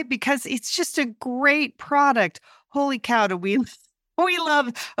 Why? Because it's just a great product. Holy cow, do we love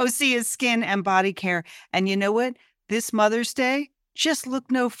OSEA's skin and body care. And you know what? This Mother's Day, just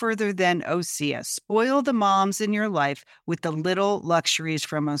look no further than OSEA. Spoil the moms in your life with the little luxuries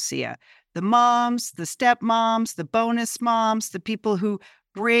from OSEA. The moms, the stepmoms, the bonus moms, the people who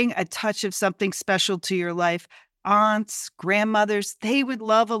bring a touch of something special to your life. Aunts, grandmothers, they would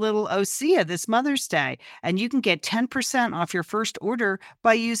love a little OSEA this Mother's Day. And you can get 10% off your first order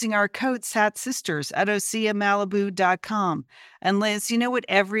by using our code SATSisters at OSEAMalibu.com. And Liz, you know what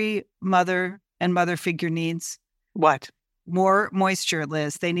every mother and mother figure needs? What? More moisture,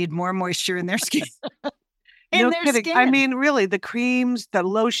 Liz. They need more moisture in their skin. No kidding. I mean, really, the creams, the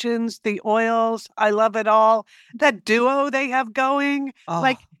lotions, the oils, I love it all. That duo they have going,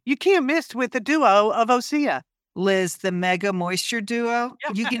 like you can't miss with the duo of OSEA. Liz, the Mega Moisture Duo.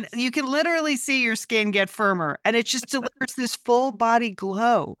 Yes. You can literally see your skin get firmer, and it just delivers this full body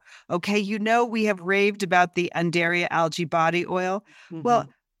glow. Okay, we have raved about the Undaria Algae Body Oil. Well,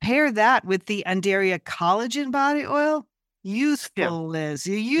 pair that with the Undaria Collagen Body Oil. Youthful, Liz.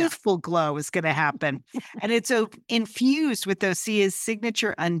 Your youthful glow is going to happen. And it's infused with OSEA's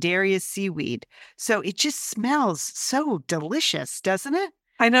signature Undaria seaweed. So it just smells so delicious, doesn't it?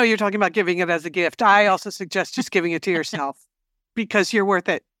 I know you're talking about giving it as a gift. I also suggest just giving it to yourself because you're worth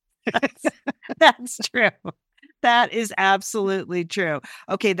it. That's true. That is absolutely true.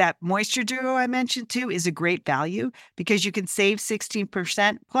 Okay, that Moisture Duo I mentioned too is a great value because you can save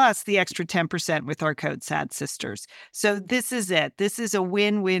 16% plus the extra 10% with our code SADSisters. So this is it. This is a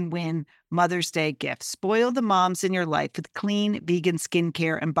win-win-win Mother's Day gift. Spoil the moms in your life with clean vegan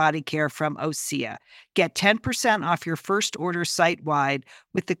skincare and body care from OSEA. Get 10% off your first order site-wide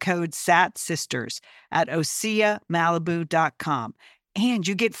with the code SATSisters at OSEAMalibu.com. And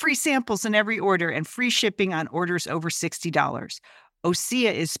you get free samples in every order and free shipping on orders over $60.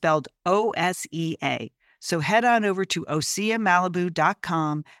 OSEA is spelled OSEA. So head on over to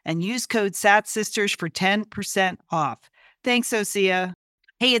OSEAMalibu.com and use code SATSisters for 10% off. Thanks, OSEA.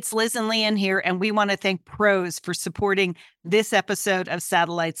 Hey, it's Liz and Leanne here, and we want to thank Pros for supporting this episode of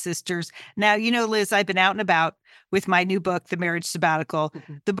Satellite Sisters. Now, Liz, I've been out and about with my new book, The Marriage Sabbatical.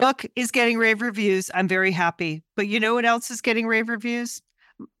 The book is getting rave reviews. I'm very happy. But you know what else is getting rave reviews?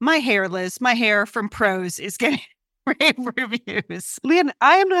 My hair, Liz. My hair from Pros is getting rave reviews. Leanne,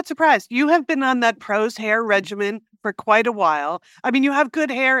 I am not surprised. You have been on that Pros hair regimen for quite a while. I mean, you have good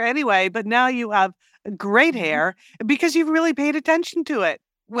hair anyway, but now you have great hair because you've really paid attention to it.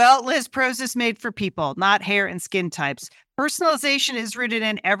 Well, Liz, Pros is made for people, not hair and skin types. Personalization is rooted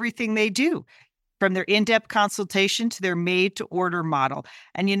in everything they do, from their in-depth consultation to their made-to-order model.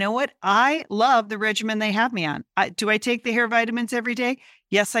 And you know what? I love the regimen they have me on. Do I take the hair vitamins every day?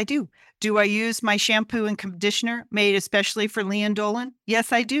 Yes, I do. Do I use my shampoo and conditioner made especially for Leon Dolan?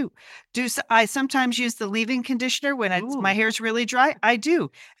 Yes, I do. I sometimes use the leave-in conditioner when my hair's really dry? I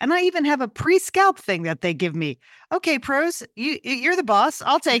do. And I even have a pre-scalp thing that they give me. Okay, pros, you're the boss.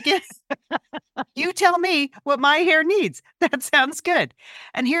 I'll take it. You tell me what my hair needs. That sounds good.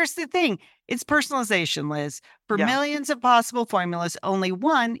 And here's the thing. It's personalization, Liz. For millions of possible formulas, only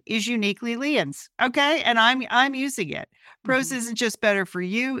one is uniquely Leon's. Okay? And I'm using it. Pros isn't just better for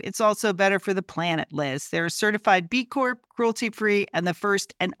you, it's also better for the planet, Liz. They're a certified B Corp, cruelty-free, and the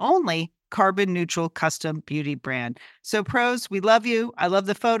first and only carbon neutral custom beauty brand. So Pros, we love you. I love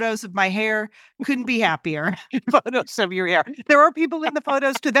the photos of my hair. Couldn't be happier. Photos of your hair. There are people in the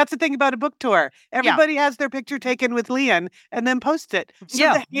photos too. That's the thing about a book tour. Everybody has their picture taken with Leon and then post it. So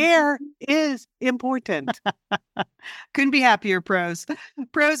the hair is important. Couldn't be happier, Pros.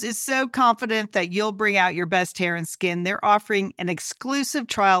 Pros is so confident that you'll bring out your best hair and skin. They're offering an exclusive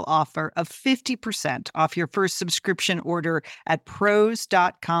trial offer of 50% off your first subscription order at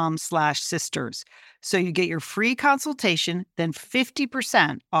pros.com/sisters. So you get your free consultation, then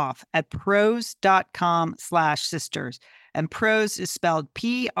 50% off at pros.com/sisters. And Pros is spelled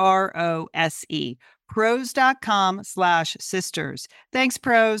PROSE. Pros.com/sisters. Thanks,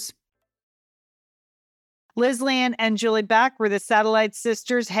 Pros. Liz Leon and Julie Back were the Satellite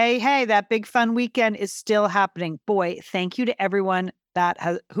Sisters. Hey, that big fun weekend is still happening. Boy, thank you to everyone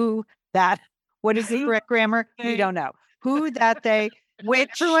what is the correct grammar? We don't know.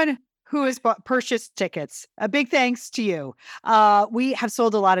 Everyone who has purchased tickets. A big thanks to you. We have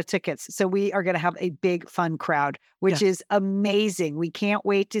sold a lot of tickets, so we are going to have a big fun crowd, which is amazing. We can't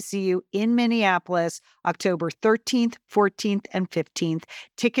wait to see you in Minneapolis, October 13th, 14th, and 15th.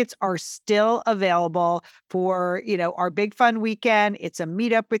 Tickets are still available for, our big fun weekend. It's a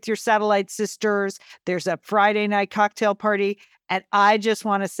meetup with your Satellite Sisters. There's a Friday night cocktail party. And I just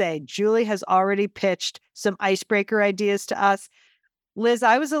want to say, Julie has already pitched some icebreaker ideas to us. Liz,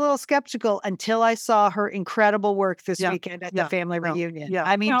 I was a little skeptical until I saw her incredible work this weekend at the family reunion.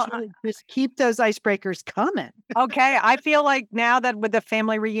 I mean, just keep those icebreakers coming. Okay. I feel like now that with the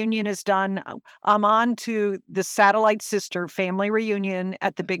family reunion is done, I'm on to the Satellite Sister family reunion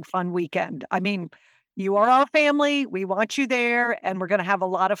at the Big Fun Weekend. I mean, you are our family. We want you there, and we're going to have a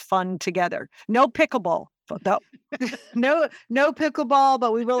lot of fun together. No pickleball. No pickleball,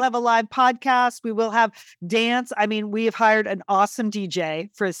 but we will have a live podcast. We will have dance. I mean, we have hired an awesome DJ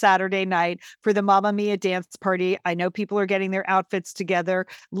for Saturday night for the Mamma Mia dance party. I know people are getting their outfits together.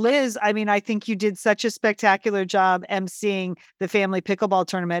 Liz, I mean, I think you did such a spectacular job emceeing the family pickleball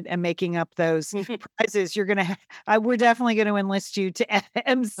tournament and making up those prizes. We're definitely going to enlist you to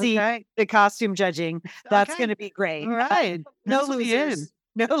MC the costume judging. That's going to be great. All right. No losers.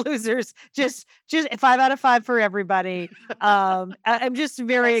 No losers. Just 5 out of 5 for everybody. I'm just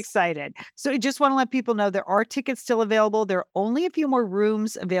very excited. So I just want to let people know there are tickets still available. There are only a few more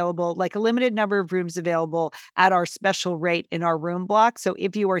rooms available, like a limited number of rooms available at our special rate in our room block. So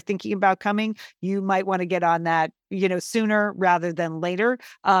if you are thinking about coming, you might want to get on that, sooner rather than later.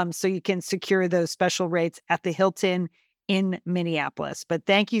 So you can secure those special rates at the Hilton in Minneapolis. But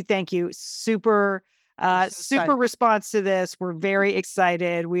thank you. Super response to this. We're very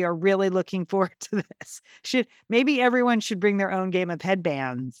excited. We are really looking forward to this. Maybe everyone should bring their own game of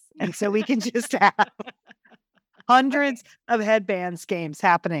headbands, and so we can just have hundreds of headbands games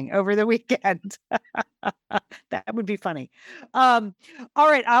happening over the weekend. That would be funny. All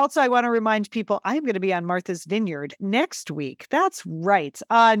right. I want to remind people I am going to be on Martha's Vineyard next week. That's right.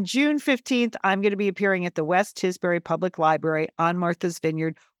 On June 15th, I'm going to be appearing at the West Tisbury Public Library on Martha's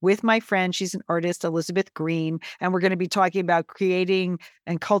Vineyard with my friend. She's an artist, Elizabeth Green, and we're going to be talking about creating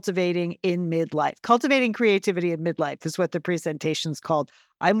and cultivating in midlife. Cultivating creativity in midlife is what the presentation's called.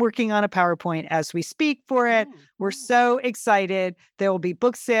 I'm working on a PowerPoint as we speak for it. We're so excited. There will be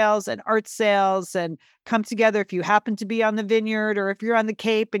book sales and art sales, and come together if you happen to be on the vineyard, or if you're on the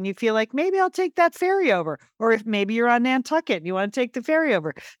Cape and you feel like maybe I'll take that ferry over, or if maybe you're on Nantucket and you want to take the ferry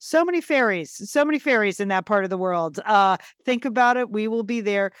over. So many ferries in that part of the world. Think about it. We will be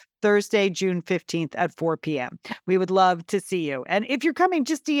there Thursday, June 15th at 4 p.m. We would love to see you. And if you're coming,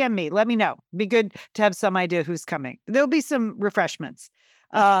 just DM me. Let me know. It'd be good to have some idea who's coming. There'll be some refreshments.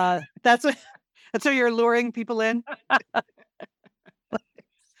 That's so you're luring people in.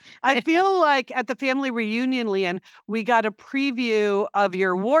 I feel like at the family reunion, Leon, we got a preview of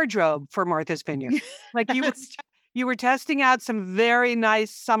your wardrobe for Martha's Vineyard. Like you were testing out some very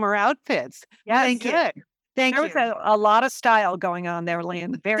nice summer outfits. Yes. Thank you. Thank There you. was a lot of style going on there,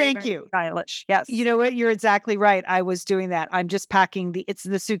 Lynn. Very, Thank very you. stylish. Yes. You know what? You're exactly right. I was doing that. I'm just packing the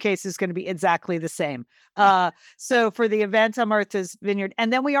suitcase is going to be exactly the same. So for the event on Martha's Vineyard,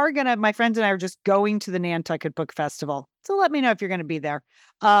 and then my friends and I are just going to the Nantucket Book Festival. So let me know if you're going to be there.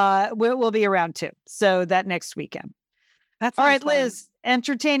 We'll be around too. So that next weekend. That's All right, Liz,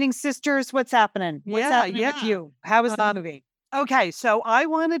 entertaining sisters. What's happening? What's happening with you? How was the movie? Okay, so I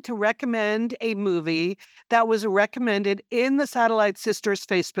wanted to recommend a movie that was recommended in the Satellite Sisters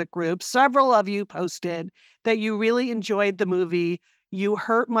Facebook group. Several of you posted that you really enjoyed the movie You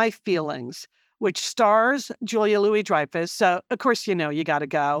Hurt My Feelings, which stars Julia Louis-Dreyfus. So, of course, you got to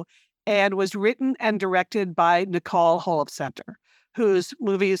go, and was written and directed by Nicole Holofcener, whose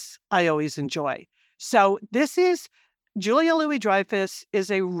movies I always enjoy. So this is Julia Louis-Dreyfus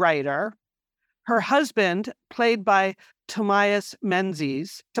is a writer. Her husband, played by Tobias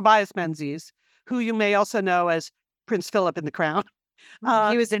Menzies, who you may also know as Prince Philip in The Crown.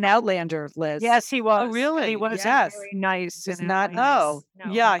 He was an Outlander, Liz. Yes, he was. Oh, really? He was Yes. very nice. It's and not very nice.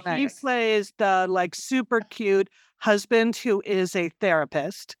 Yeah, No, he nice. plays the super cute husband who is a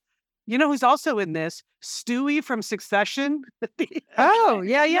therapist. You know who's also in this? Stewie from Succession. Oh,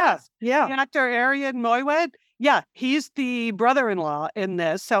 yeah. The actor Arian Moywed. Yeah, he's the brother-in-law in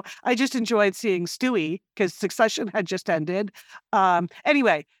this. So I just enjoyed seeing Stewie because Succession had just ended.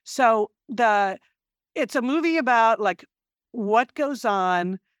 Anyway, so it's a movie about like what goes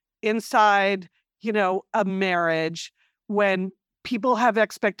on inside, a marriage when people have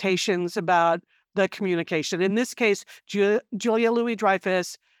expectations about the communication. In this case, Julia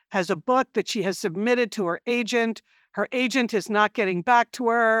Louis-Dreyfus has a book that she has submitted to her agent. Her agent is not getting back to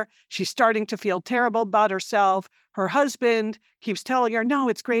her. She's starting to feel terrible about herself. Her husband keeps telling her, no,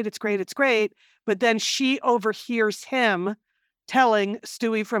 it's great, it's great, it's great. But then she overhears him telling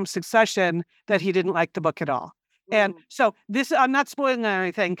Stewie from Succession that he didn't like the book at all. And so I'm not spoiling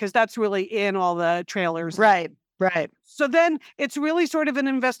anything because that's really in all the trailers. Right. So then it's really sort of an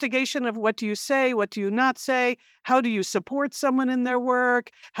investigation of what do you say, what do you not say, how do you support someone in their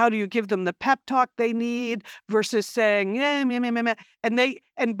work, how do you give them the pep talk they need versus saying, meh, meh, meh, meh, meh.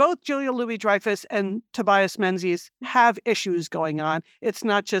 And both Julia Louis-Dreyfus and Tobias Menzies have issues going on. It's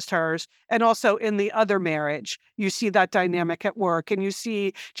not just hers. And also in the other marriage, you see that dynamic at work, and you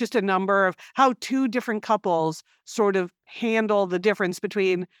see just a number of how two different couples sort of handle the difference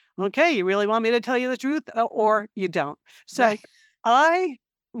between, okay, you really want me to tell you the truth or you don't. So Right. I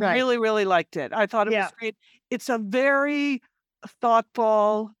really, really liked it. I thought it was great. It's a very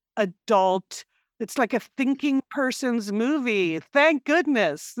thoughtful, adult, it's like a thinking person's movie. Thank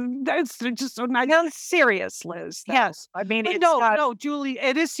goodness. That's just so nice. No, serious, Liz. though. Yes. I mean, But it's no, not, no, Julie,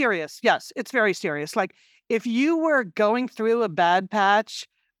 it is serious. Yes, it's very serious. Like if you were going through a bad patch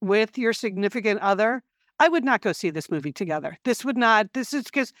with your significant other, I would not go see this movie together. This is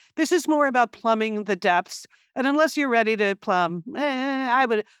because this is more about plumbing the depths. And unless you're ready to plumb, I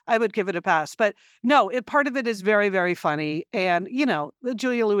would give it a pass. But no, part of it is very, very funny. And, the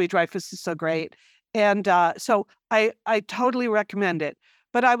Julia Louis-Dreyfus is so great. And so I totally recommend it.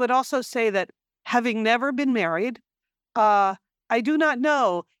 But I would also say that having never been married, I do not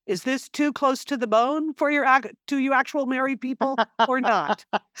know, is this too close to the bone for you actual married people or not?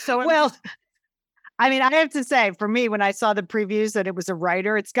 So I mean, I have to say, for me, when I saw the previews that it was a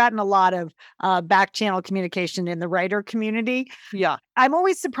writer, it's gotten a lot of back channel communication in the writer community. yeah. I'm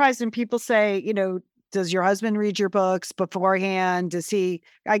always surprised when people say, does your husband read your books beforehand?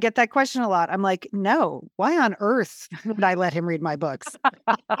 I get that question a lot. I'm like, no, why on earth would I let him read my books?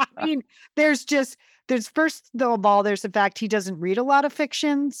 I mean, there's first of all, there's the fact he doesn't read a lot of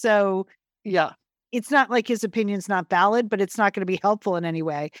fiction. So Yeah. it's not like his opinion's not valid, but it's not going to be helpful in any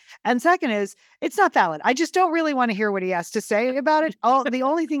way. And second is, it's not valid. I just don't really want to hear what he has to say about it. The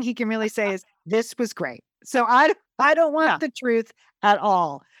only thing he can really say is, this was great. So I don't want the truth at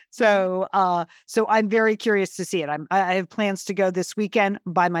all. So I'm very curious to see it. I have plans to go this weekend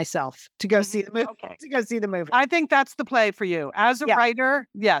by myself to go see the movie. Okay. To go see the movie. I think that's the play for you. As a writer,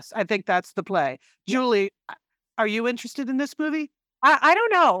 yes, I think that's the play. Julie, are you interested in this movie? I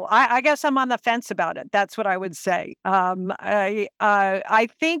don't know. I guess I'm on the fence about it. That's what I would say. I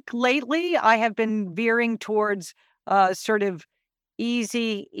think lately I have been veering towards sort of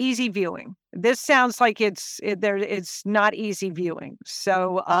easy viewing. This sounds like it's not easy viewing.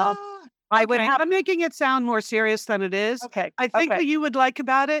 So I would have. I'm making it sound more serious than it is. Okay. I think what you would like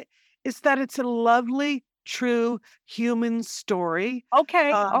about it is that it's a lovely, true human story.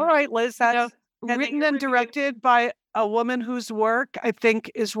 Okay. All right, Liz. That's Written and directed by a woman whose work I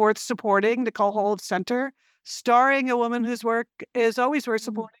think is worth supporting, Nicole Holofcener, starring a woman whose work is always worth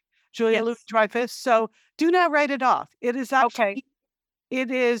supporting, Julia Yes. Louis-Dreyfus. So do not write it off. It is actually, Okay.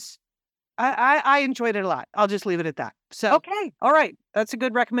 it is, I enjoyed it a lot. I'll just leave it at that. So Okay. All right. That's a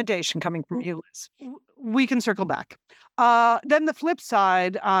good recommendation coming from you, Liz. we can circle back. Then the flip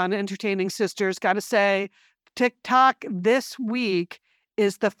side on Entertaining Sisters, got to say, TikTok this week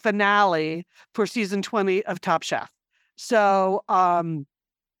is the finale for season 20 of Top Chef. So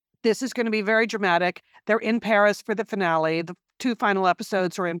this is going to be very dramatic. They're in Paris for the finale. The 2 final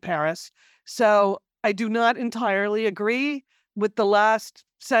episodes are in Paris. So I do not entirely agree with the last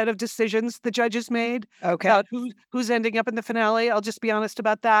set of decisions the judges made about who's ending up in the finale. I'll just be honest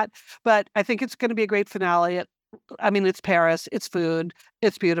about that. But I think it's going to be a great finale. I mean, it's Paris, it's food,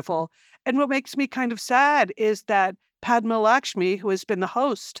 it's beautiful. And what makes me kind of sad is that Padma Lakshmi, who has been the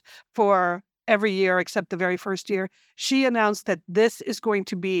host for every year except the very first year, she announced that this is going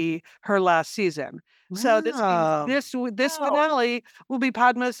to be her last season. So this finale will be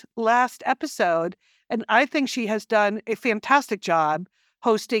Padma's last episode. And I think she has done a fantastic job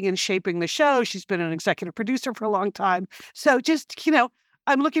hosting and shaping the show. She's been an executive producer for a long time. So just,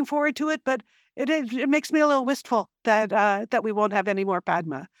 I'm looking forward to it, but it makes me a little wistful that we won't have any more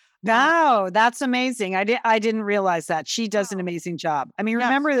Padma. No, that's amazing. I didn't realize that. She does an amazing job. I mean,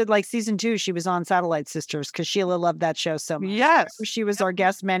 remember that like season 2, she was on Satellite Sisters because Sheila loved that show so much. Yes. She was our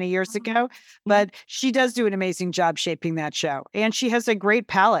guest many years ago, but she does do an amazing job shaping that show. And she has a great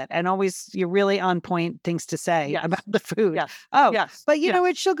palate and always you're really on point things to say about the food. Yes. Oh, yes. But you know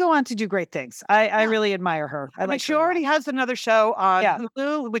what? She'll go on to do great things. I really admire her. I like she her a lot. already has another show on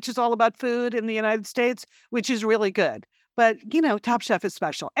Hulu, which is all about food in the United States, which is really good. But, Top Chef is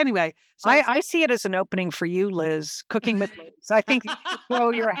special. Anyway. So I see it as an opening for you, Liz, cooking with Liz. I think you should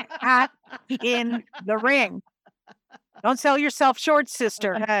throw your hat in the ring. Don't sell yourself short,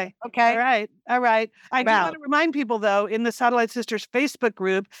 sister. Okay. Okay. All right. I do want to remind people, though, in the Satellite Sisters Facebook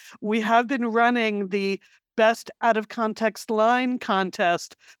group, we have been running the Best Out of Context Line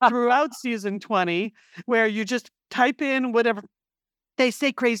contest throughout season 20, where you just type in whatever. They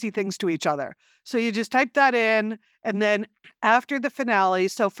say crazy things to each other. So you just type that in. And then after the finale,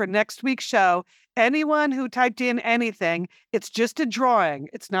 so for next week's show, anyone who typed in anything, it's just a drawing.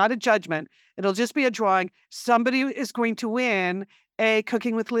 It's not a judgment. It'll just be a drawing. Somebody is going to win a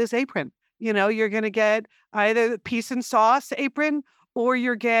Cooking with Liz apron. You're going to get either the Peace and Sauce apron or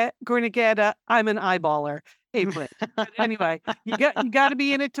you're going to get a I'm an eyeballer apron. Anyway, you got to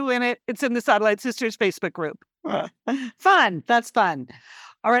be in it to win it. It's in the Satellite Sisters Facebook group. Fun. That's fun.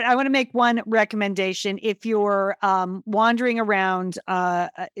 All right. I want to make one recommendation. If you're wandering around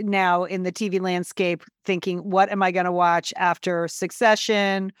now in the TV landscape thinking, what am I going to watch after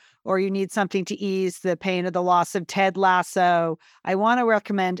Succession? Or you need something to ease the pain of the loss of Ted Lasso, I want to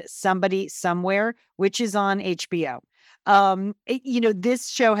recommend Somebody Somewhere, which is on HBO. This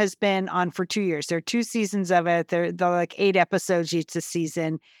show has been on for 2 years. There are 2 seasons of it. They're like 8 episodes each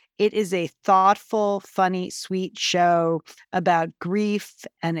season. It is a thoughtful, funny, sweet show about grief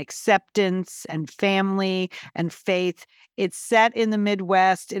and acceptance and family and faith. It's set in the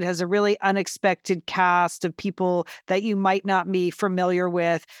Midwest. It has a really unexpected cast of people that you might not be familiar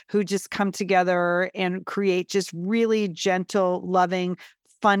with who just come together and create just really gentle, loving,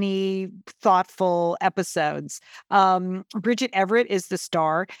 funny, thoughtful episodes. Bridget Everett is the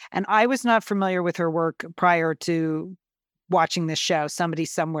star, and I was not familiar with her work prior to watching this show, Somebody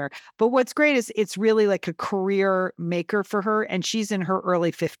Somewhere. But what's great is it's really like a career maker for her, and she's in her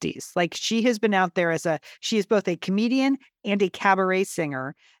early 50s. Like she has been out there she is both a comedian and a cabaret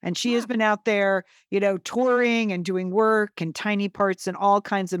singer. And she has been out there, touring and doing work and tiny parts in all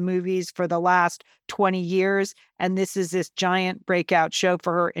kinds of movies for the last 20 years. And this is this giant breakout show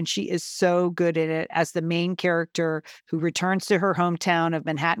for her. And she is so good at it as the main character who returns to her hometown of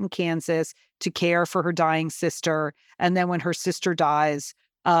Manhattan, Kansas to care for her dying sister. And then when her sister dies,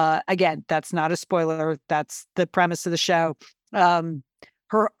 again, that's not a spoiler. That's the premise of the show.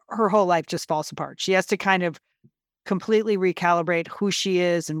 Her whole life just falls apart. She has to kind of completely recalibrate who she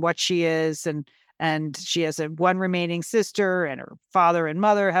is and what she is. And she has one remaining sister, and her father and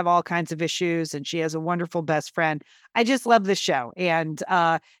mother have all kinds of issues. And she has a wonderful best friend. I just love this show. And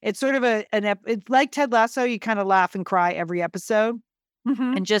it's sort of it's like Ted Lasso. You kind of laugh and cry every episode.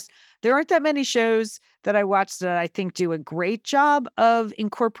 Mm-hmm. And just, there aren't that many shows that I watch that I think do a great job of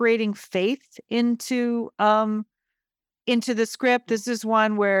incorporating faith into the script. This is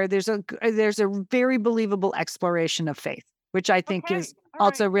one where there's a very believable exploration of faith, which I think is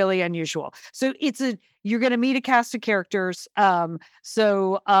Also really unusual. So you're going to meet a cast of characters.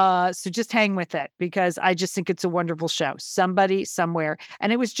 So just hang with it because I just think it's a wonderful show. Somebody somewhere,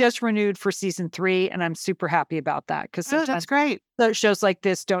 and it was just renewed for season 3, and I'm super happy about that because that's great. So shows like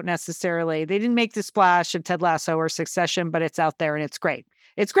this they didn't make the splash of Ted Lasso or Succession, but it's out there and it's great.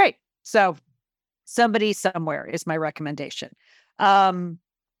 It's great. So somebody somewhere is my recommendation.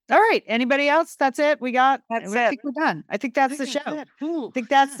 All right. Anybody else? That's it. I think we're done. I think that's the show. I think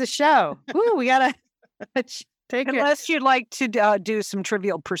that's the show. Ooh, we gotta take it. Unless you'd like to do some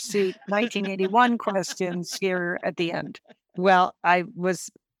Trivial Pursuit 1981 questions here at the end. Well, I was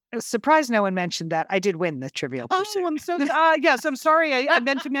surprised no one mentioned that. I did win the Trivial Pursuit. Oh, I'm so yes. I'm sorry. I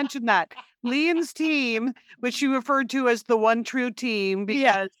meant to mention that Lian's team, which you referred to as the one true team,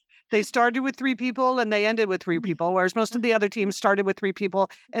 because they started with 3 people and they ended with 3 people, whereas most of the other teams started with 3 people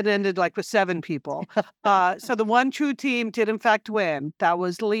and ended like with 7 people. So the one true team did in fact win. That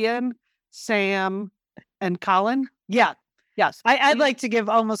was Lian, Sam, and Colin. Yeah. Yes. I'd like to give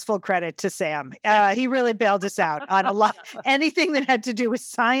almost full credit to Sam. He really bailed us out on a lot. Anything that had to do with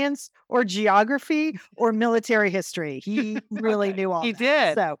science or geography or military history. He really knew all He that.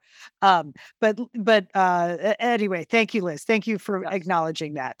 did. So, but anyway, thank you, Liz. Thank you for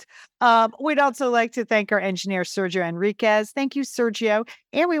acknowledging that. We'd also like to thank our engineer, Sergio Enriquez. Thank you, Sergio.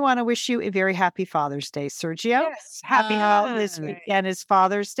 And we want to wish you a very happy Father's Day, Sergio. Yes. Happy This weekend is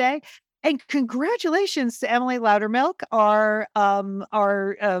Father's Day. And congratulations to Emily Loudermilk, our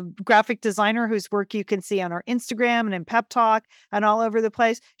graphic designer whose work you can see on our Instagram and in Pep Talk and all over the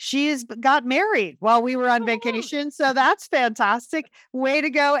place. She's got married while we were on vacation. So that's fantastic. Way to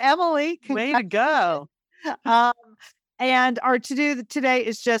go, Emily. Way to go. And our to-do today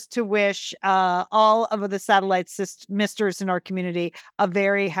is just to wish all of the satellite misters in our community a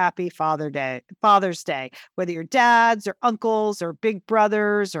very happy Father's Day. Whether you're dads or uncles or big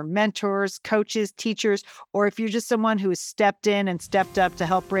brothers or mentors, coaches, teachers, or if you're just someone who has stepped in and stepped up to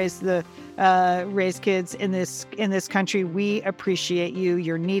help raise kids in this country, we appreciate you.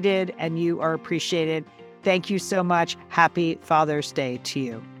 You're needed and you are appreciated. Thank you so much. Happy Father's Day to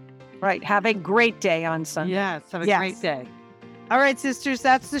you. Right. Have a great day on Sunday. Yes. Have a great day. All right, sisters,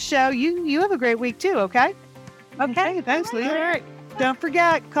 that's the show. You have a great week too, okay? Okay. Thanks, Leah. All right. Don't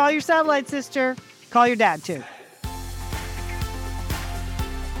forget, call your satellite sister. Call your dad too.